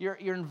you're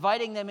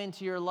inviting them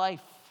into your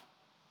life,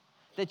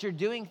 that you're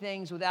doing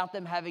things without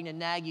them having to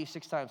nag you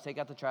 6 times, take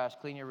out the trash,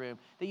 clean your room,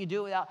 that you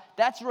do it without.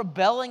 That's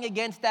rebelling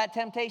against that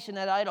temptation,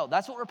 that idol.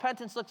 That's what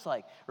repentance looks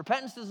like.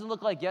 Repentance doesn't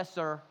look like, yes,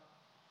 sir.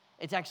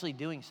 It's actually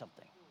doing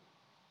something.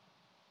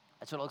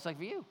 That's what it looks like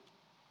for you,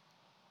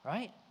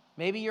 right?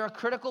 Maybe you're a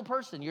critical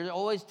person. You're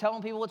always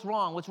telling people what's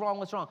wrong, what's wrong,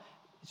 what's wrong.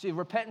 See,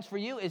 repentance for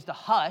you is to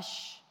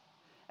hush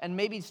and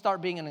maybe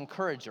start being an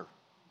encourager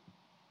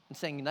and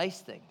saying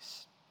nice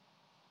things,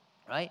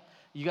 right?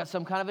 You got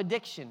some kind of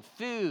addiction,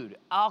 food,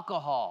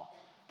 alcohol,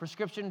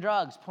 prescription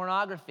drugs,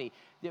 pornography.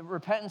 The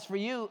repentance for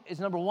you is,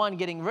 number 1,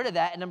 getting rid of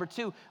that, and number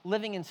 2,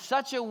 living in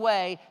such a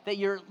way that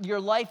your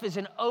life is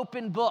an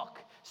open book.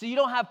 So you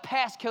don't have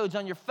passcodes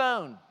on your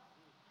phone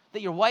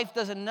that your wife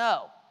doesn't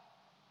know.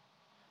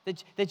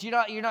 That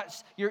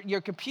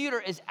your computer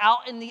is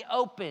out in the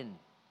open.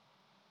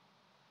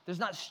 There's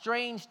not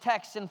strange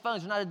texts and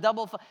phones. There's not a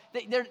double phone.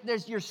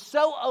 You're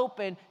so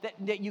open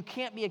that you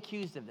can't be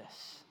accused of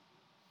this.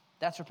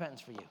 That's repentance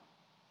for you.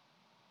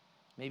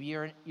 Maybe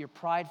you're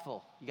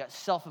prideful. You got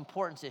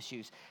self-importance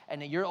issues,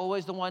 and you're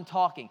always the one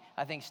talking.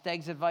 I think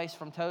Steg's advice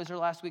from Tozer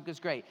last week was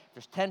great. If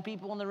there's 10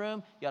 people in the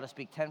room, you ought to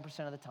speak 10%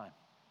 of the time,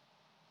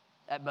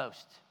 at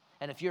most.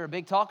 And if you're a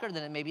big talker,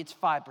 then maybe it's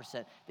 5%.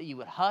 That you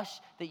would hush,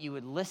 that you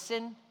would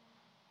listen,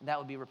 and that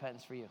would be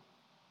repentance for you.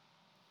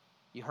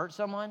 You hurt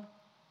someone,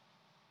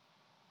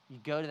 you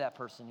go to that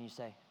person and you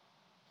say,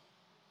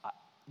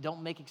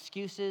 don't make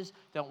excuses.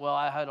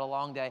 I had a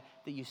long day.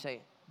 That you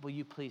say, will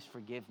you please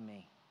forgive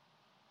me?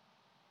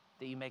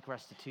 That you make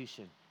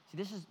restitution.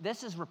 See,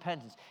 this is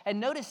repentance. And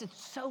notice it's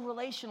so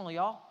relational,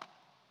 y'all.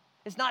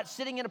 It's not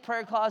sitting in a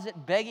prayer closet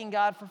begging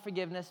God for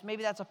forgiveness.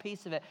 Maybe that's a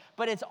piece of it.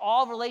 But it's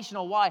all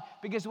relational. Why?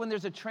 Because when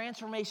there's a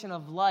transformation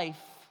of life,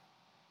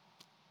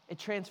 it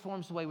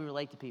transforms the way we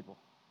relate to people.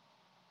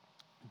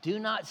 Do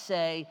not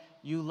say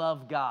you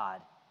love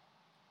God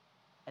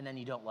and then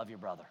you don't love your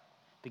brother,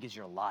 because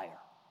you're a liar.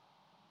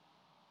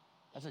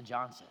 That's what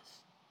John says.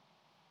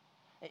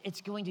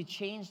 It's going to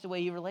change the way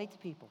you relate to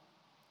people,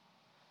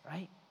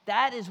 right?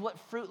 That is what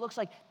fruit looks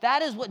like.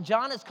 That is what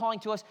John is calling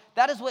to us.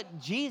 That is what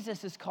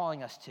Jesus is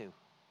calling us to.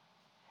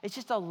 It's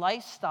just a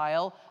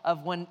lifestyle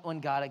of when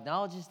God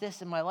acknowledges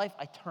this in my life,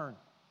 I turn.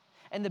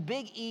 And the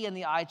big E in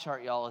the eye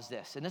chart, y'all, is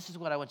this. And this is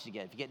what I want you to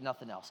get, if you get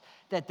nothing else.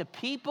 That the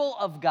people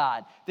of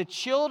God, the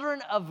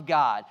children of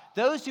God,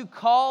 those who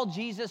call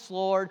Jesus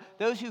Lord,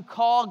 those who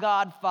call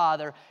God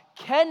Father,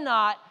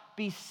 cannot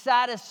be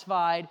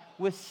satisfied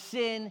with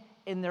sin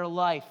in their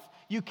life.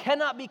 You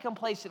cannot be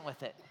complacent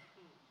with it.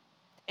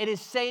 It is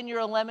saying you're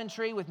a lemon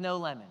tree with no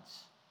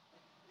lemons.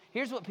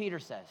 Here's what Peter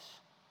says.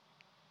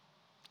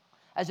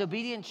 As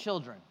obedient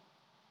children,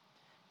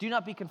 do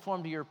not be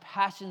conformed to your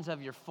passions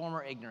of your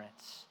former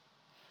ignorance.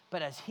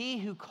 But as he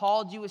who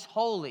called you is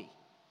holy,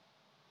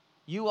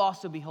 you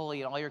also be holy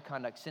in all your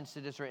conduct, since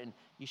it is written,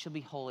 you shall be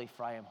holy,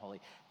 for I am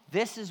holy.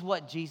 This is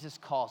what Jesus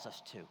calls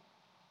us to.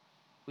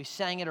 We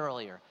sang it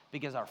earlier.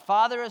 Because our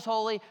Father is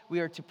holy, we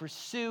are to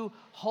pursue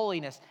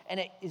holiness. And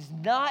it is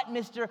not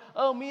Mr.,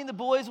 me and the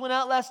boys went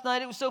out last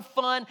night. It was so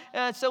fun.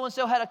 And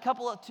so-and-so had a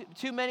couple of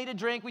too many to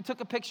drink. We took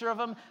a picture of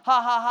them.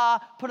 Ha, ha,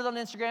 ha. Put it on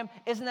Instagram.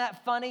 Isn't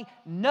that funny?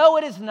 No,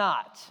 it is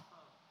not.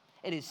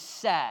 It is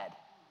sad.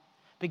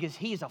 Because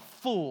he's a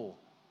fool.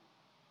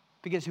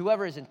 Because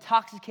whoever is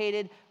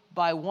intoxicated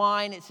by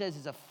wine, it says,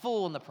 is a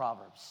fool in the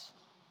Proverbs.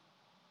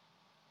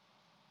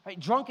 Right?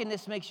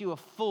 Drunkenness makes you a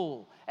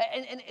fool.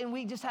 And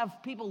we just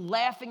have people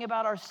laughing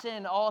about our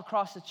sin all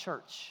across the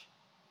church.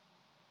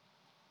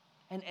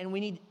 And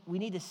we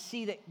need to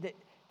see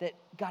that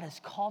God has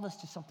called us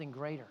to something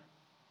greater,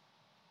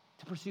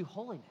 to pursue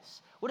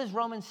holiness. What does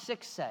Romans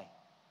 6 say?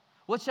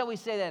 What shall we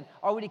say then?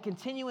 Are we to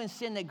continue in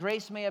sin that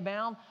grace may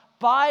abound?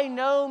 By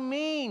no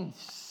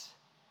means.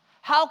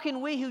 How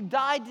can we who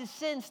died to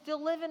sin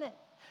still live in it?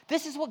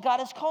 This is what God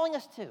is calling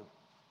us to.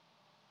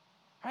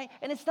 Right?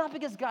 And it's not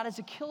because God is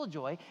a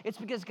killjoy. It's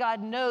because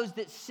God knows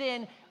that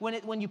sin,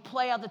 when you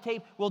play out the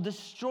tape, will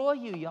destroy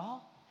you,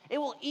 y'all. It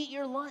will eat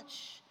your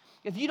lunch.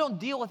 If you don't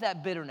deal with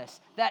that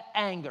bitterness, that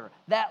anger,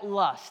 that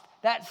lust,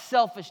 that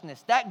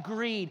selfishness, that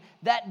greed,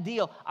 that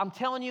deal, I'm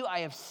telling you,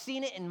 I have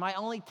seen it in my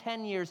only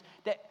 10 years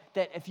that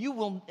if you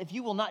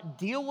will not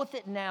deal with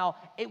it now,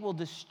 it will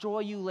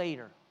destroy you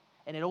later.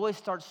 And it always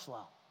starts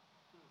slow.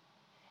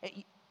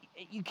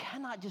 You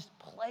cannot just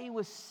play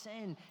with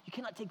sin. You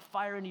cannot take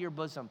fire into your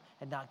bosom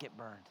and not get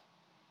burned.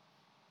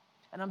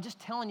 And I'm just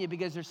telling you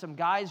because there's some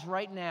guys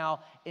right now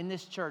in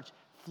this church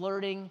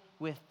flirting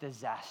with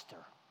disaster.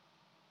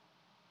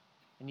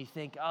 And you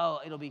think,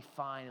 it'll be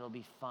fine, it'll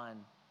be fun.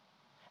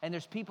 And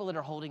there's people that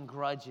are holding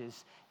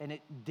grudges, and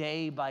it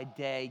day by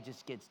day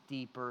just gets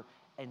deeper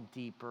and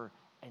deeper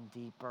and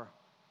deeper.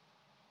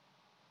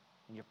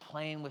 And you're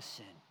playing with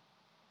sin.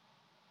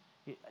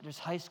 There's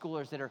high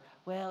schoolers that are,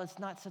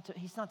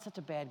 he's not such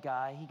a bad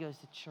guy. He goes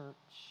to church.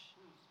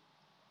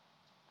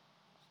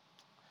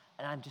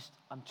 And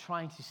I'm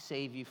trying to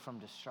save you from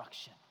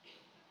destruction.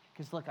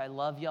 Because look, I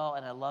love y'all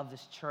and I love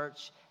this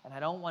church, and I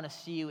don't want to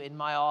see you in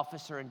my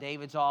office or in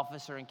David's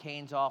office or in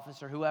Kane's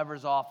office or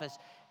whoever's office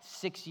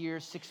 6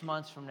 years, 6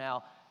 months from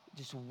now,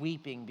 just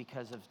weeping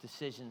because of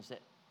decisions that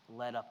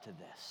led up to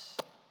this.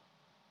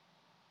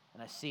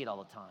 And I see it all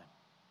the time.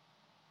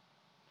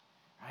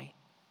 Right?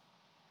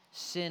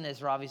 Sin,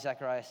 as Ravi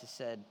Zacharias has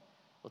said,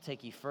 will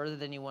take you further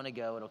than you want to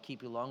go. It'll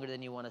keep you longer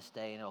than you want to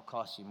stay, and it'll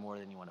cost you more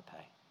than you want to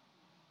pay.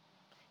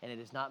 And it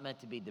is not meant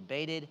to be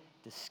debated,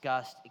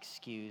 discussed,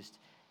 excused.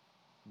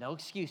 No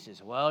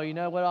excuses. Well, you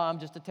know what? I'm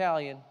just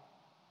Italian.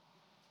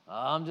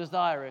 I'm just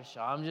Irish.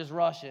 I'm just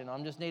Russian.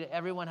 I'm just Native.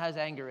 Everyone has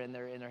anger in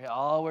their head.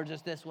 Oh, we're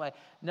just this way.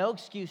 No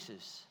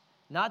excuses.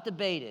 Not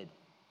debated.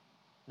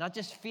 Not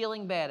just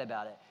feeling bad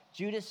about it.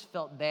 Judas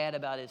felt bad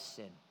about his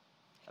sin,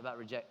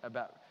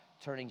 about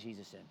turning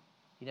Jesus in.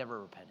 He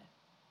never repented.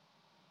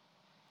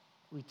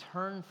 We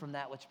turn from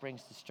that which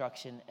brings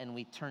destruction, and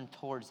we turn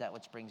towards that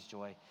which brings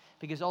joy.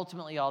 Because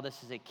ultimately, all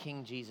this is a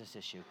King Jesus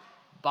issue.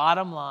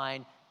 Bottom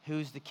line,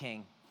 who's the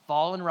king?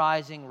 Fall and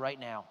rising right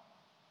now.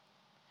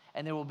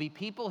 And there will be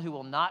people who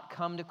will not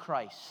come to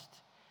Christ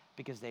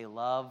because they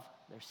love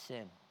their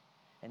sin.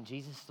 And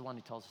Jesus is the one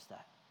who tells us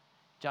that.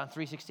 John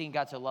 3:16,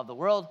 God so loved the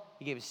world,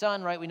 he gave his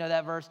son, right? We know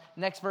that verse.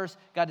 Next verse,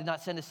 God did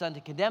not send his son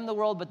to condemn the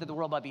world, but that the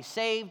world might be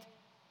saved.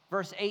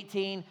 Verse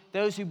 18,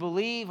 those who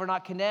believe are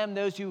not condemned.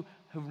 Those who've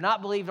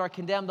not believed are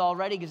condemned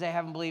already because they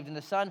haven't believed in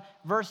the Son.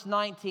 Verse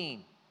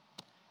 19,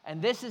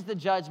 and this is the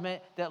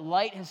judgment, that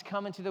light has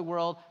come into the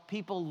world.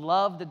 People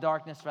love the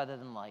darkness rather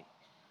than light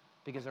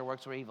because their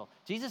works were evil.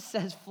 Jesus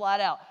says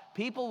flat out,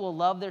 people will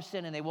love their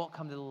sin and they won't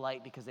come to the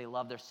light because they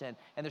love their sin.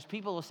 And there's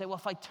people who will say, well,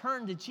 if I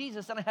turn to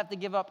Jesus, then I have to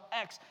give up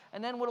X.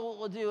 And then what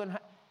will do? And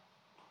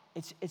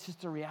it's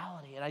just a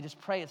reality. And I just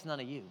pray it's none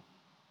of you.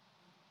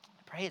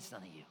 I pray it's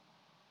none of you.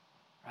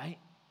 Right?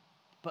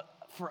 But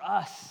for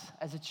us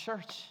as a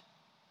church,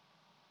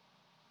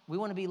 we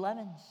want to be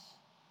lemons.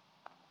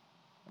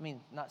 I mean,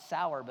 not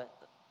sour,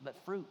 but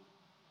fruit.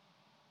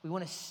 We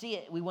want to see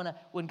it. We want to,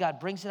 when God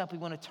brings it up, we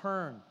want to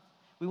turn.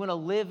 We want to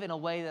live in a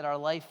way that our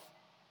life,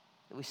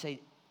 that we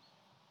say,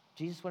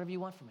 Jesus, whatever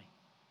you want from me.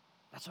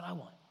 That's what I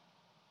want.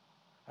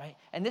 Right?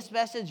 And this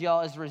message,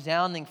 y'all, is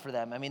resounding for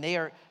them. I mean, they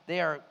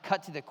are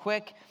cut to the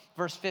quick.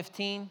 Verse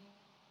 15.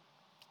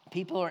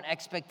 People are in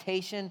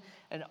expectation,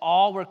 and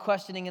all were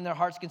questioning in their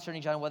hearts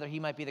concerning John whether he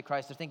might be the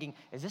Christ. They're thinking,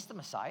 is this the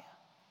Messiah?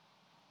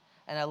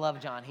 And I love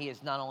John. He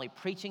is not only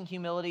preaching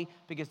humility,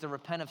 because to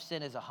repent of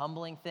sin is a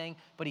humbling thing,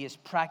 but he is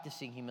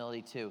practicing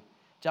humility too.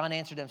 John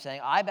answered him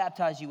saying, I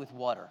baptize you with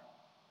water.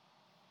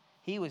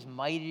 He was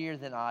mightier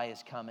than I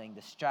is coming,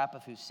 the strap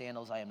of whose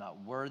sandals I am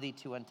not worthy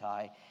to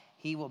untie.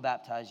 He will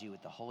baptize you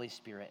with the Holy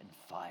Spirit and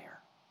fire.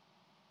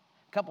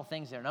 A couple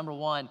things there. Number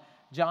one,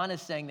 John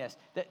is saying this,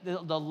 that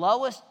the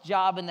lowest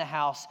job in the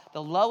house,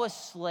 the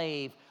lowest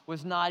slave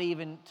was not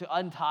even to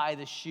untie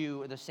the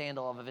shoe or the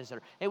sandal of a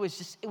visitor. It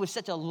was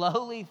such a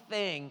lowly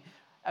thing.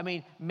 I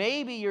mean,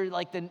 maybe you're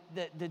like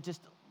the just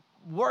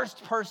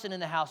worst person in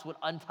the house would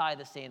untie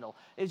the sandal.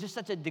 It was just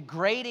such a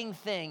degrading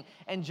thing.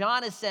 And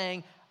John is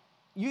saying,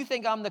 you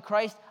think I'm the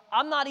Christ?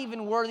 I'm not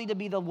even worthy to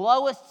be the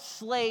lowest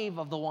slave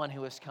of the one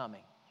who is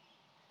coming.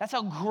 That's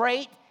how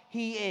great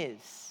he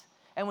is.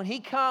 And when he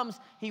comes,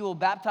 he will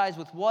baptize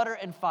with water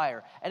and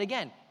fire. And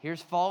again,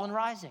 here's fall and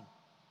rising,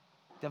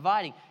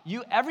 dividing.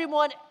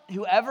 Everyone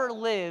who ever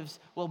lives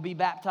will be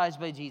baptized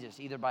by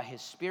Jesus, either by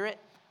his Spirit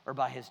or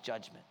by his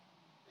judgment.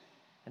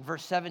 And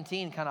verse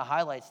 17 kind of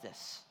highlights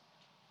this.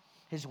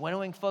 His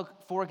winnowing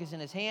fork is in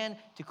his hand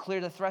to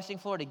clear the threshing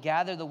floor, to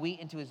gather the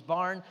wheat into his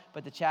barn,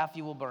 but the chaff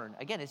you will burn.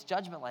 Again, it's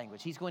judgment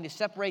language. He's going to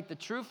separate the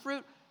true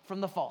fruit from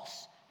the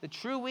false, the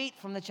true wheat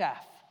from the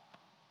chaff.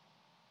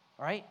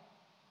 All right?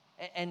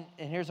 And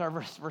here's our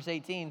verse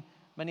 18.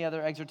 Many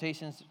other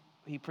exhortations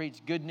he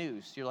preached, good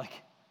news. You're like,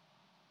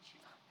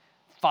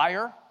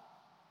 fire,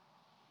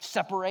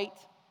 separate,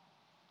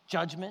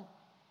 judgment,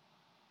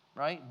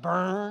 right?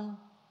 Burn,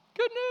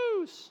 good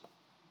news.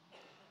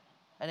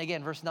 And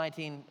again, verse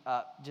 19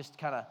 just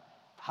kind of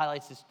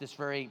highlights this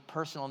very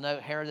personal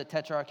note. Herod the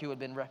Tetrarch, who had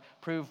been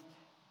reproved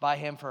by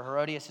him for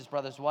Herodias, his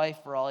brother's wife,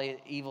 for all the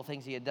evil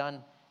things he had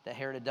done, that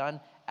Herod had done,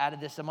 added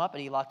him up,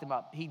 and he locked him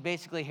up.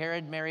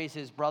 Herod marries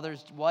his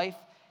brother's wife,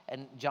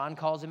 and John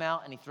calls him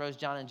out, and he throws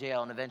John in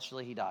jail, and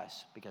eventually he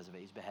dies because of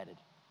it. He's beheaded.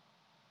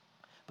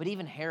 But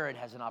even Herod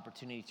has an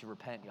opportunity to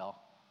repent, y'all.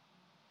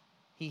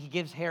 He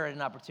gives Herod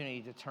an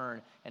opportunity to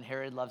turn, and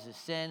Herod loves his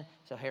sin,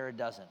 so Herod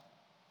doesn't.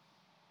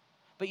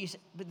 But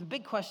the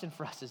big question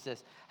for us is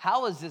this: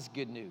 how is this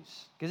good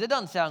news? Because it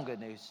doesn't sound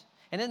good news,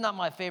 and it's not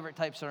my favorite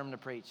type sermon to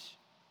preach.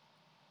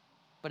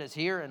 But it's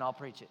here, and I'll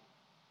preach it.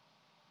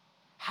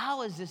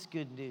 How is this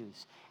good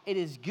news? It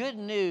is good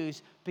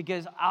news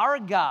because our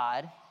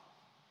God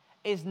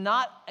is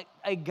not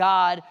a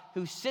God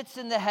who sits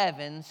in the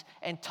heavens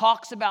and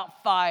talks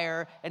about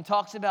fire and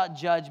talks about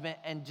judgment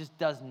and just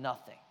does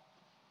nothing.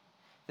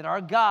 That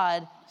our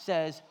God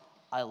says,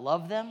 I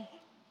love them,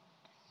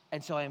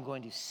 and so I am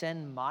going to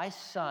send my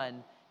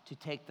son to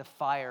take the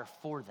fire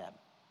for them.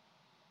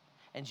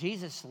 And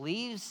Jesus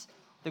leaves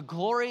the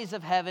glories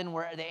of heaven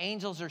where the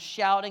angels are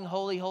shouting,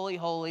 holy, holy,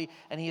 holy,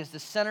 and he is the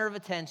center of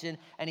attention,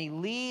 and he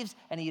leaves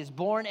and he is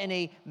born in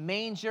a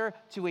manger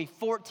to a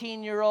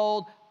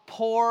 14-year-old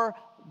poor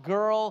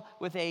girl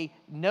with a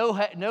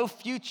no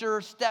future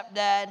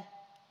stepdad,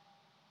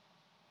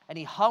 and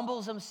he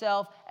humbles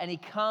himself and he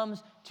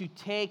comes to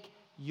take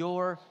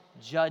your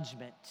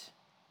judgment.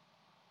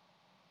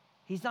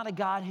 He's not a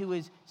God who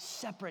is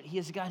separate. He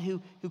is a God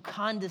who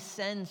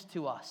condescends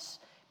to us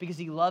because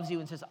he loves you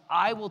and says,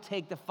 I will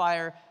take the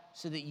fire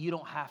so that you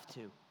don't have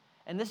to.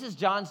 And this is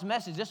John's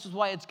message. This is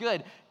why it's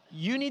good.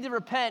 You need to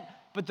repent,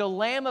 but the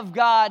Lamb of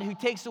God who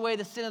takes away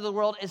the sin of the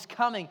world is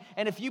coming.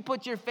 And if you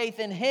put your faith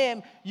in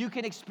him, you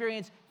can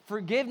experience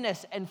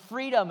forgiveness and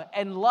freedom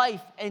and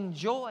life and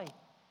joy.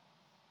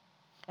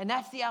 And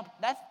that's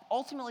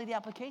ultimately the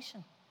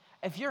application.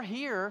 If you're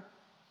here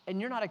and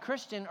you're not a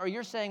Christian, or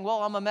you're saying,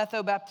 well, I'm a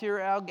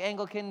Metho-Baptist,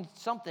 Anglican,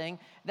 something,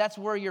 that's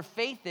where your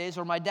faith is,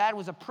 or my dad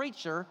was a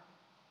preacher,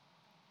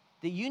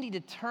 that you need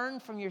to turn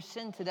from your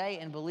sin today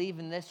and believe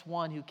in this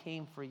one who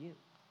came for you.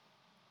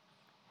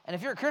 And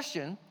if you're a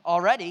Christian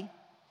already,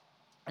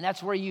 and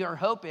that's where your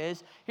hope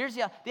is, here's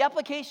the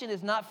application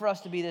is not for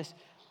us to be this,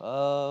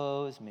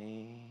 oh, it's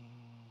me.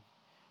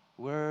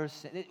 We're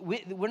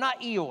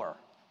not Eeyore.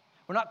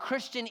 We're not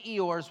Christian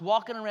Eeyores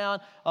walking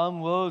around,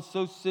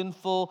 so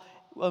sinful,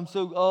 I'm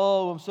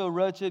so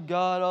wretched,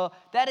 God.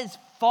 That is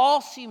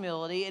false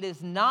humility. It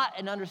is not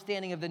an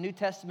understanding of the New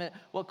Testament,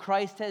 what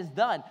Christ has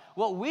done.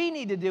 What we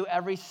need to do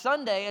every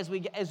Sunday as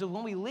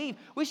when we leave,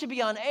 we should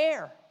be on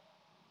air.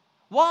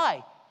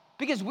 Why?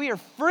 Because we are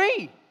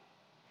free.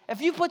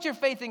 If you put your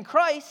faith in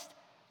Christ,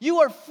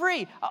 you are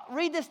free.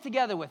 Read this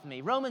together with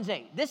me, Romans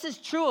 8. This is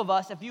true of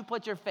us if you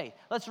put your faith.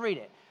 Let's read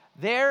it.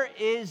 There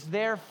is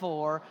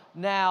therefore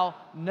now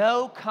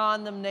no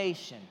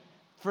condemnation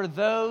for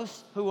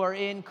those who are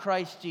in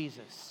Christ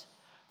Jesus.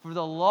 For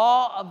the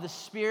law of the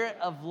Spirit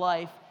of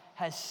life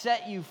has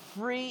set you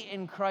free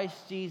in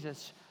Christ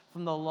Jesus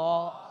from the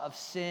law of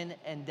sin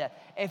and death.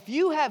 If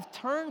you have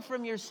turned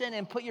from your sin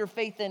and put your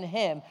faith in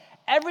him,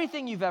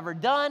 everything you've ever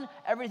done,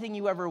 everything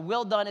you ever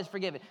will done is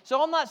forgiven.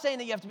 So I'm not saying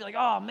that you have to be like,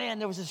 oh man,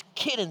 there was this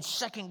kid in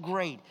second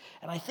grade,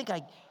 and I think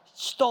I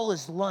stole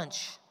his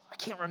lunch. I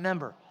can't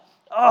remember.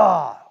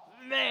 Oh,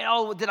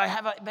 man, did I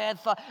have a bad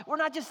thought? We're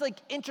not just like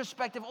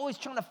introspective, always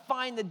trying to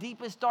find the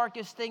deepest,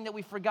 darkest thing that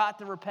we forgot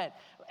to repent.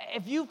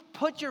 If you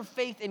put your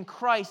faith in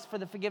Christ for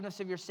the forgiveness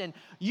of your sin,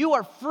 you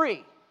are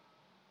free.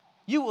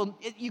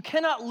 You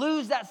cannot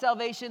lose that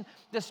salvation.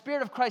 The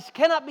Spirit of Christ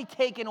cannot be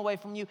taken away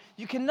from you.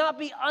 You cannot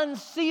be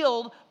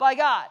unsealed by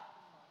God.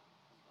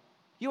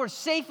 You are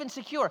safe and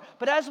secure.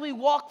 But as we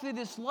walk through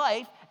this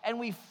life and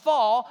we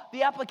fall,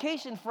 the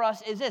application for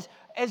us is this.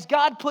 As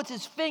God puts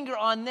his finger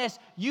on this,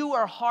 you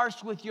are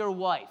harsh with your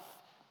wife.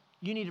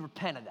 You need to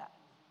repent of that.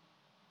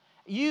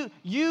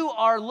 You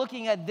are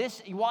looking at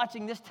this,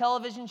 watching this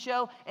television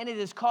show, and it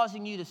is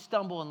causing you to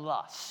stumble in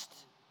lust.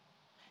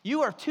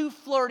 You are too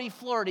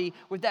flirty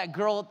with that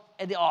girl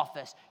at the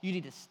office. You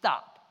need to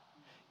stop.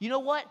 You know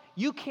what?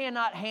 You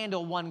cannot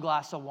handle one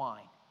glass of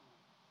wine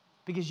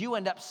because you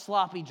end up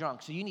sloppy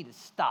drunk, so you need to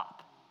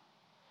stop.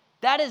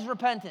 That is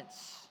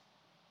repentance.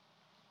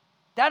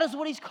 That is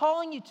what he's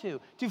calling you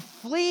to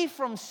flee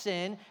from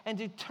sin and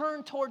to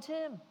turn towards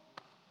him.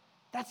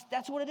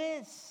 That's what it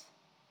is.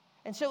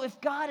 And so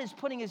if God is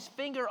putting his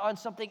finger on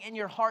something in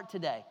your heart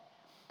today,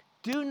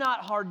 do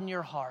not harden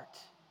your heart.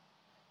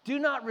 Do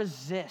not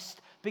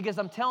resist, because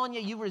I'm telling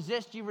you, you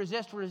resist, you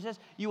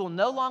will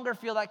no longer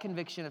feel that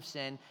conviction of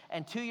sin,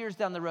 and 2 years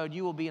down the road,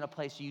 you will be in a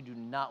place you do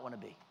not want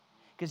to be,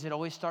 because it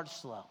always starts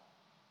slow.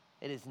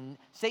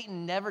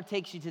 Satan never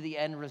takes you to the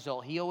end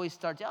result. He always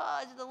starts,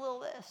 it's a little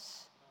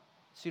this.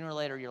 Sooner or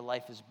later, your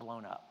life is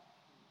blown up,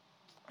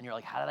 and you're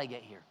like, how did I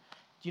get here?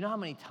 Do you know how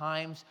many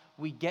times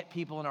we get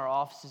people in our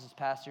offices as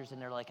pastors,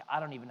 and they're like, I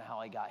don't even know how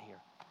I got here.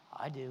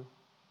 I do.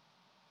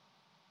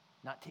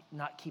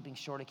 Not keeping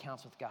short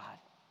accounts with God.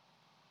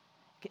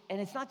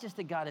 And it's not just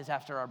that God is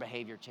after our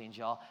behavior change,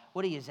 y'all.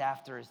 What he is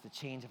after is the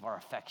change of our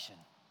affection.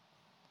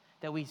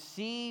 That we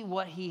see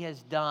what he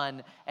has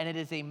done, and it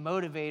is a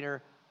motivator.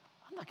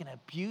 I'm not going to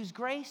abuse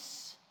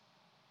grace.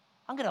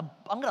 I'm going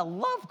to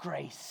love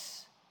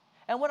grace.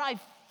 And when I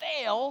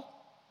fail,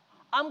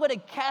 I'm going to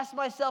cast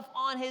myself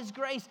on his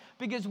grace,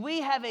 because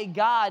we have a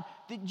God.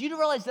 Did you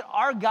realize that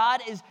our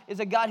God is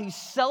a God who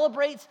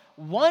celebrates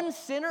one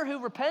sinner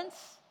who repents?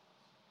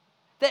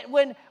 That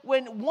when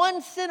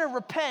one sinner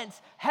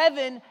repents,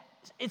 heaven,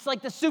 it's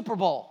like the Super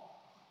Bowl,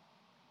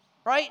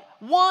 right?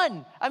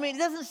 One. I mean, it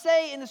doesn't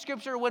say in the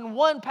scripture when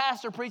one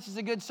pastor preaches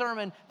a good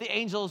sermon, the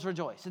angels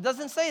rejoice. It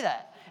doesn't say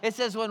that. It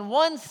says when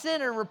one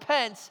sinner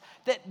repents,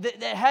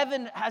 that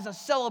heaven has a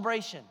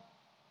celebration.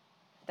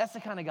 That's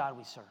the kind of God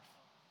we serve.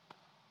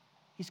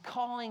 He's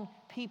calling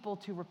people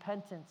to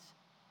repentance.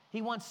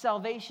 He wants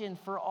salvation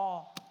for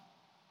all,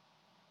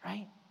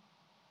 right?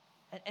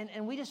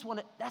 And we just want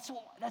to,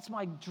 that's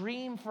my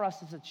dream for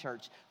us as a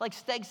church. Like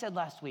Steg said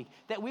last week,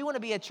 that we want to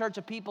be a church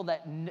of people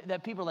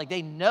that people are like,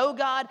 they know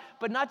God,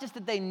 but not just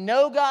that they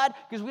know God,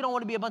 because we don't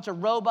want to be a bunch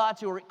of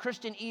robots who are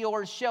Christian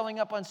Eeyores showing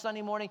up on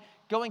Sunday morning,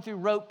 going through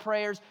rote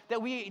prayers, that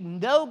we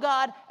know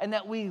God and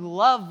that we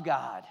love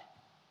God.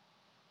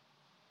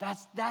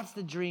 That's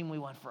the dream we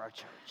want for our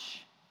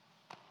church,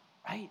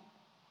 right?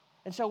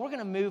 And so we're going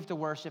to move to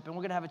worship, and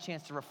we're going to have a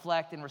chance to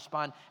reflect and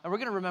respond, and we're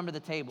going to remember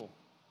the table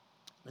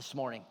this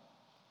morning.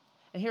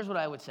 And here's what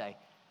I would say.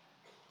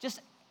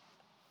 Just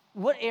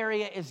what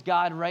area is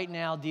God right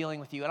now dealing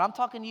with you? And I'm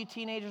talking to you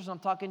teenagers, I'm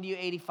talking to you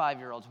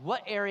 85-year-olds.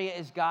 What area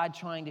is God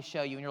trying to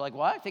show you? And you're like,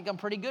 well, I think I'm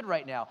pretty good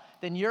right now.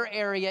 Then your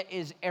area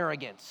is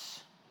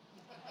arrogance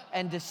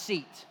and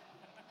deceit.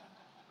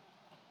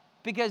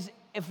 Because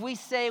if we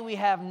say we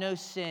have no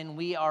sin,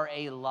 we are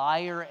a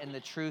liar and the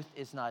truth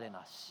is not in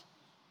us.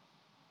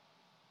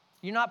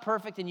 You're not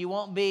perfect and you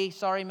won't be.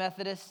 Sorry,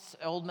 Methodists,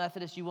 old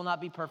Methodists, you will not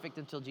be perfect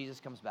until Jesus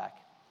comes back.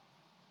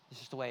 It's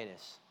just the way it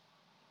is.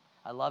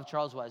 I love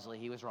Charles Wesley.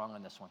 He was wrong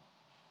on this one.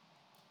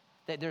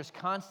 That there's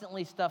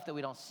constantly stuff that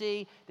we don't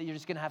see, that you're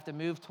just going to have to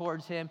move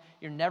towards him.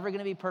 You're never going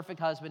to be perfect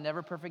husband,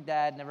 never perfect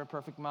dad, never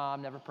perfect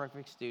mom, never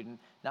perfect student,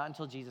 not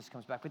until Jesus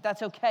comes back. But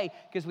that's okay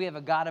because we have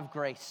a God of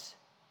grace.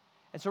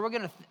 And so we're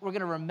going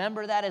to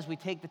remember that as we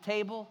take the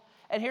table.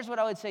 And here's what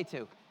I would say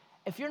too.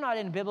 If you're not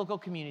in biblical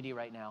community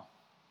right now,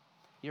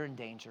 you're in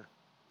danger.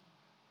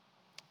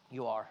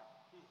 You are.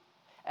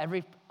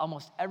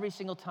 Almost every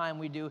single time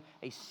we do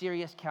a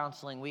serious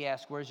counseling, we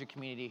ask, where's your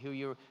community?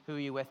 Who are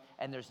you with?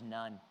 And there's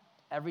none.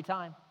 Every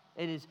time.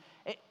 It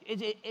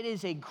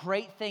is a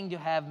great thing to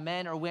have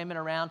men or women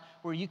around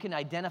where you can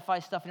identify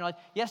stuff in your life.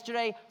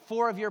 Yesterday,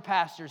 4 of your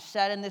pastors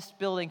sat in this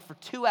building for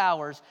 2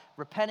 hours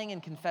repenting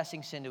and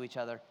confessing sin to each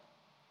other.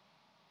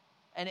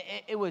 And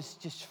it was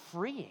just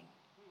freeing.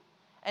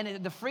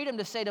 And the freedom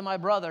to say to my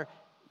brother,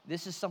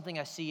 this is something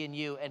I see in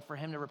you, and for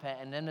him to repent.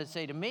 And then to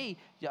say to me,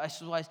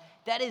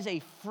 that is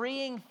a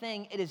freeing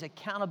thing. It is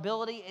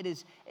accountability. It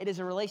is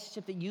a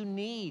relationship that you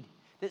need.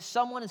 That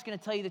someone is going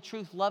to tell you the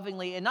truth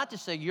lovingly, and not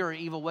just say, you're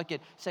evil,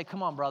 wicked. Say,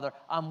 come on, brother,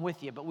 I'm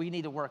with you, but we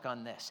need to work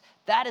on this.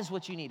 That is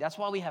what you need. That's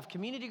why we have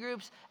community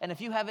groups, and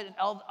if you have it in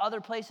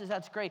other places,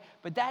 that's great.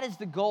 But that is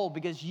the goal,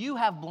 because you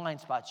have blind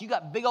spots. You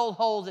got big old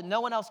holes that no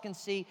one else can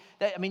see.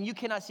 You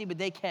cannot see, but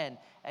they can.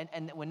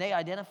 And when they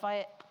identify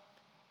it,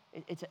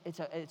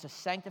 it's a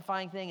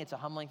sanctifying thing, it's a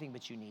humbling thing,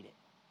 but you need it.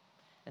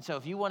 And so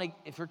if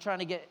you're trying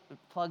to get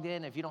plugged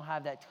in, if you don't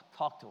have that,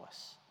 talk to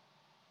us.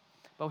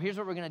 But here's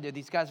what we're going to do.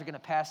 These guys are going to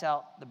pass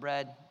out the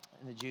bread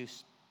and the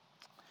juice.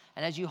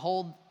 And as you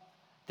hold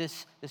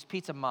this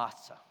pizza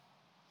masa,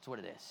 that's what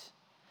it is.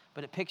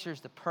 But it pictures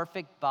the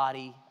perfect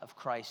body of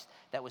Christ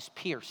that was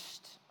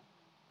pierced,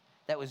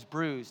 that was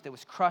bruised, that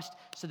was crushed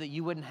so that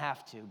you wouldn't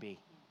have to be.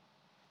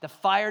 The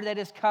fire that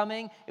is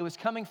coming, it was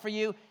coming for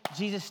you.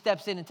 Jesus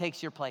steps in and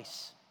takes your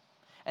place.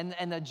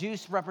 And the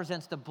juice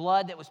represents the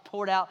blood that was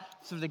poured out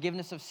for the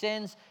forgiveness of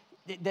sins.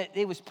 That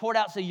it was poured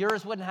out so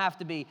yours wouldn't have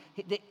to be.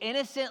 The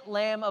innocent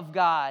Lamb of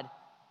God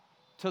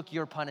took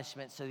your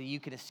punishment so that you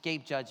could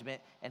escape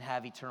judgment and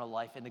have eternal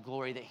life and the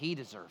glory that he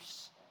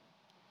deserves.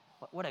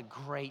 What a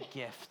great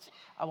gift.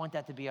 I want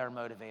that to be our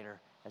motivator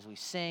as we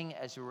sing,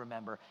 as we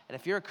remember. And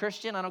if you're a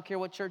Christian, I don't care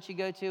what church you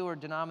go to or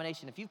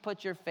denomination, if you've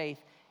put your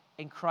faith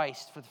in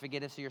Christ for the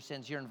forgiveness of your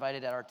sins, you're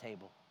invited at our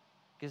table.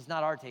 Because it's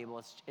not our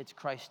table, it's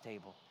Christ's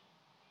table.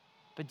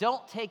 But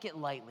don't take it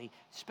lightly.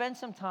 Spend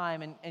some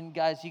time, and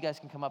guys, you guys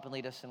can come up and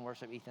lead us in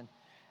worship, Ethan.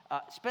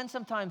 Spend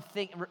some time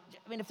thinking.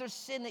 If there's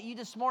sin that you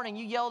this morning,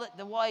 you yelled at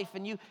the wife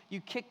and you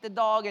kicked the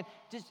dog, and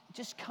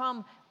just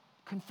come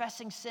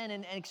confessing sin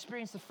and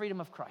experience the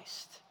freedom of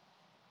Christ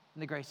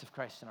and the grace of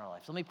Christ in our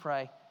lives. Let me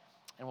pray,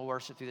 and we'll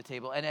worship through the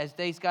table. And as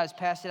these guys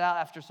pass it out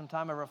after some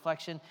time of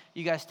reflection,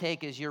 you guys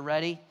take as you're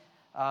ready.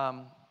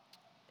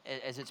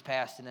 As it's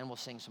passed, and then we'll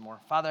sing some more.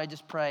 Father, I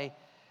just pray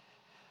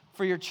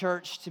for your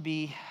church to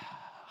be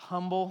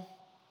humble.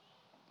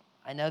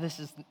 I know this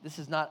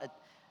is not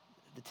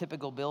the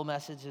typical Bill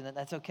message, and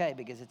that's okay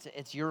because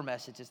it's your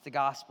message. It's the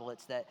gospel.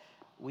 It's that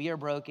we are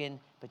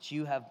broken, but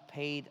you have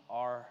paid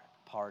our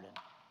pardon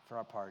for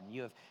our pardon.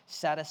 You have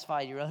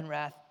satisfied your own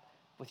wrath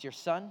with your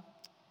Son.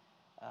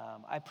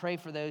 I pray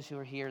for those who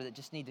are here that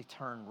just need to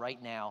turn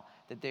right now,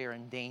 that they are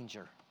in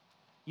danger.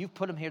 You've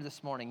put them here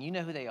this morning. You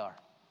know who they are.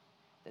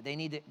 That they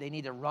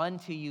need to run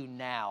to you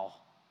now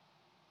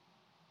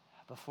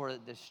before the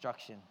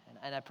destruction.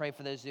 And I pray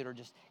for those that are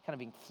just kind of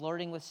being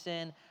flirting with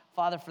sin.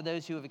 Father, for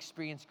those who have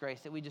experienced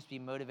grace, that we just be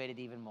motivated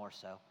even more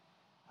so.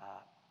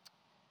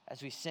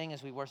 As we sing,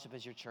 as we worship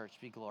as your church,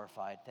 be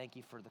glorified. Thank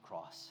you for the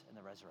cross and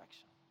the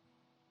resurrection.